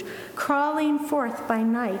moved, crawling forth by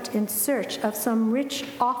night in search of some rich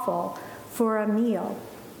offal for a meal.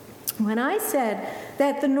 When I said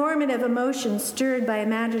that the normative emotions stirred by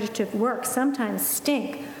imaginative work sometimes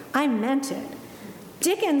stink, I meant it.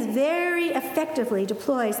 Dickens very effectively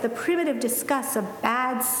deploys the primitive disgust of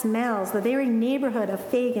bad smells, the very neighborhood of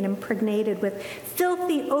Fagin impregnated with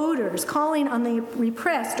filthy odors, calling on the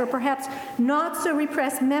repressed or perhaps not so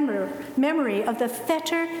repressed memory of the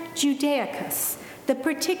fetor Judaicus, the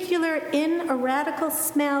particular ineradicable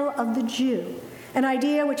smell of the Jew, an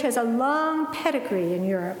idea which has a long pedigree in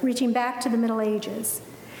Europe, reaching back to the Middle Ages.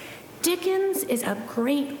 Dickens is a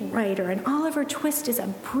great writer, and Oliver Twist is a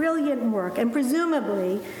brilliant work, and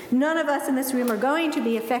presumably none of us in this room are going to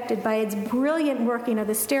be affected by its brilliant working of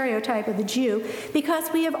the stereotype of the Jew,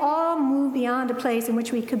 because we have all moved beyond a place in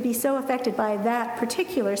which we could be so affected by that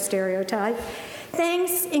particular stereotype,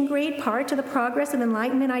 thanks in great part to the progress of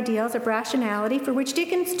Enlightenment ideals of rationality for which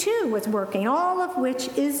Dickens too was working, all of which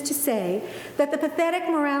is to say that the pathetic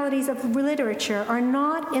moralities of literature are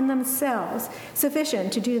not in themselves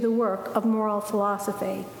sufficient to do the work of moral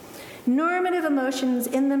philosophy. Normative emotions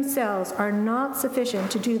in themselves are not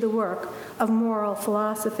sufficient to do the work of moral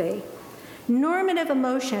philosophy. Normative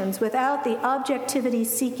emotions without the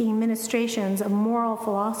objectivity-seeking ministrations of moral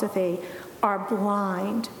philosophy are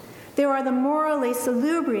blind. There are the morally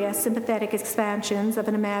salubrious sympathetic expansions of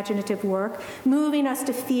an imaginative work, moving us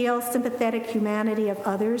to feel sympathetic humanity of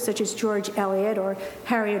others, such as George Eliot or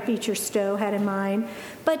Harriet Beecher Stowe had in mind.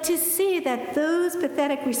 But to see that those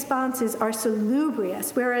pathetic responses are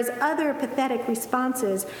salubrious, whereas other pathetic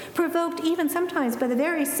responses, provoked even sometimes by the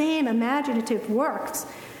very same imaginative works,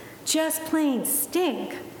 just plain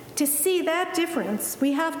stink. To see that difference,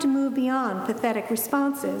 we have to move beyond pathetic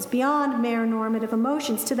responses, beyond mere normative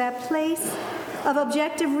emotions, to that place of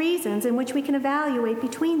objective reasons in which we can evaluate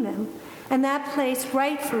between them. And that place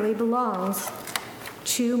rightfully belongs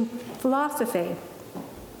to philosophy.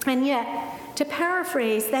 And yet, to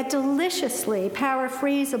paraphrase that deliciously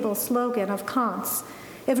paraphrasable slogan of Kant's,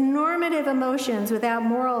 if normative emotions without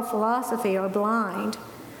moral philosophy are blind,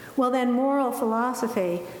 well, then moral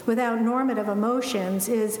philosophy without normative emotions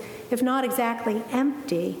is, if not exactly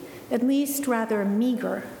empty, at least rather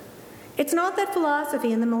meager. It's not that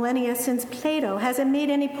philosophy in the millennia since Plato hasn't made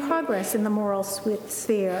any progress in the moral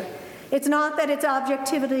sphere. It's not that its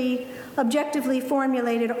objectively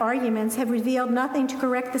formulated arguments have revealed nothing to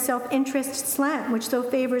correct the self-interest slant which so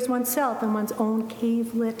favors oneself and one's own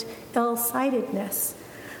cave-lit ill-sightedness.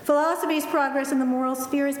 Philosophy's progress in the moral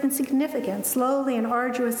sphere has been significant, slowly and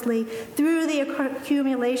arduously, through the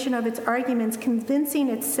accumulation of its arguments, convincing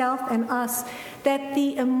itself and us that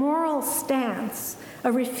the immoral stance,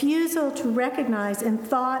 a refusal to recognize in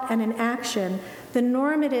thought and in action the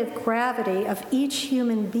normative gravity of each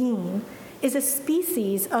human being, is a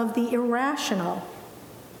species of the irrational.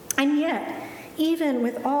 And yet, even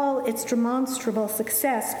with all its demonstrable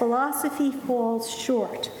success, philosophy falls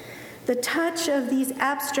short. The touch of these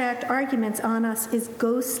abstract arguments on us is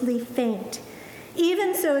ghostly faint.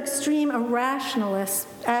 Even so extreme a rationalist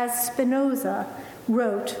as Spinoza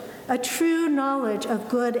wrote, a true knowledge of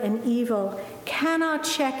good and evil cannot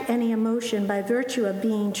check any emotion by virtue of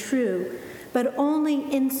being true, but only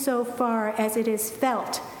insofar as it is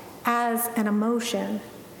felt as an emotion.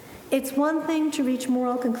 It's one thing to reach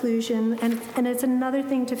moral conclusion, and it's another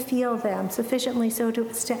thing to feel them, sufficiently so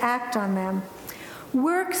to act on them.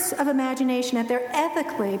 Works of imagination at their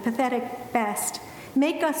ethically pathetic best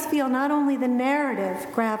make us feel not only the narrative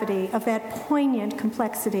gravity of that poignant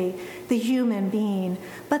complexity, the human being,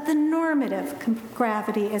 but the normative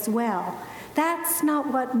gravity as well. That's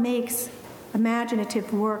not what makes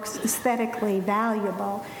imaginative works aesthetically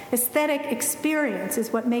valuable. Aesthetic experience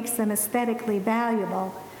is what makes them aesthetically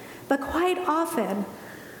valuable. But quite often,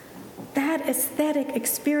 that aesthetic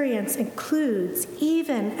experience includes,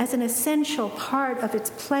 even as an essential part of its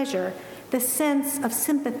pleasure, the sense of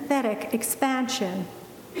sympathetic expansion.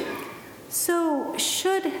 So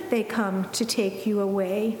should they come to take you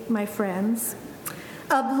away, my friends,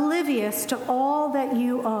 oblivious to all that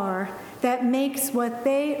you are, that makes what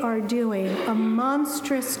they are doing a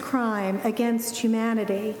monstrous crime against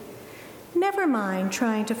humanity, never mind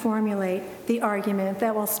trying to formulate the argument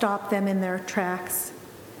that will stop them in their tracks.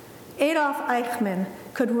 Adolf Eichmann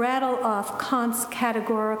could rattle off Kant's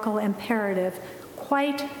categorical imperative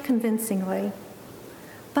quite convincingly.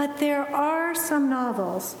 But there are some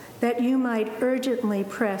novels that you might urgently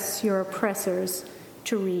press your oppressors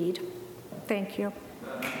to read. Thank you.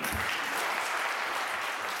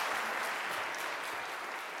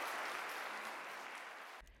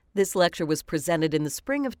 This lecture was presented in the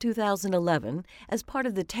spring of 2011 as part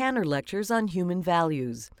of the Tanner Lectures on Human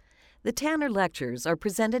Values. The Tanner Lectures are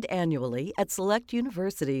presented annually at select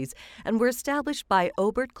universities and were established by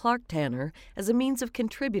Obert Clark Tanner as a means of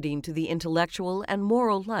contributing to the intellectual and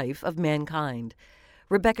moral life of mankind.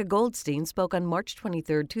 Rebecca Goldstein spoke on March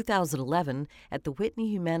 23, 2011 at the Whitney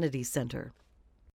Humanities Center.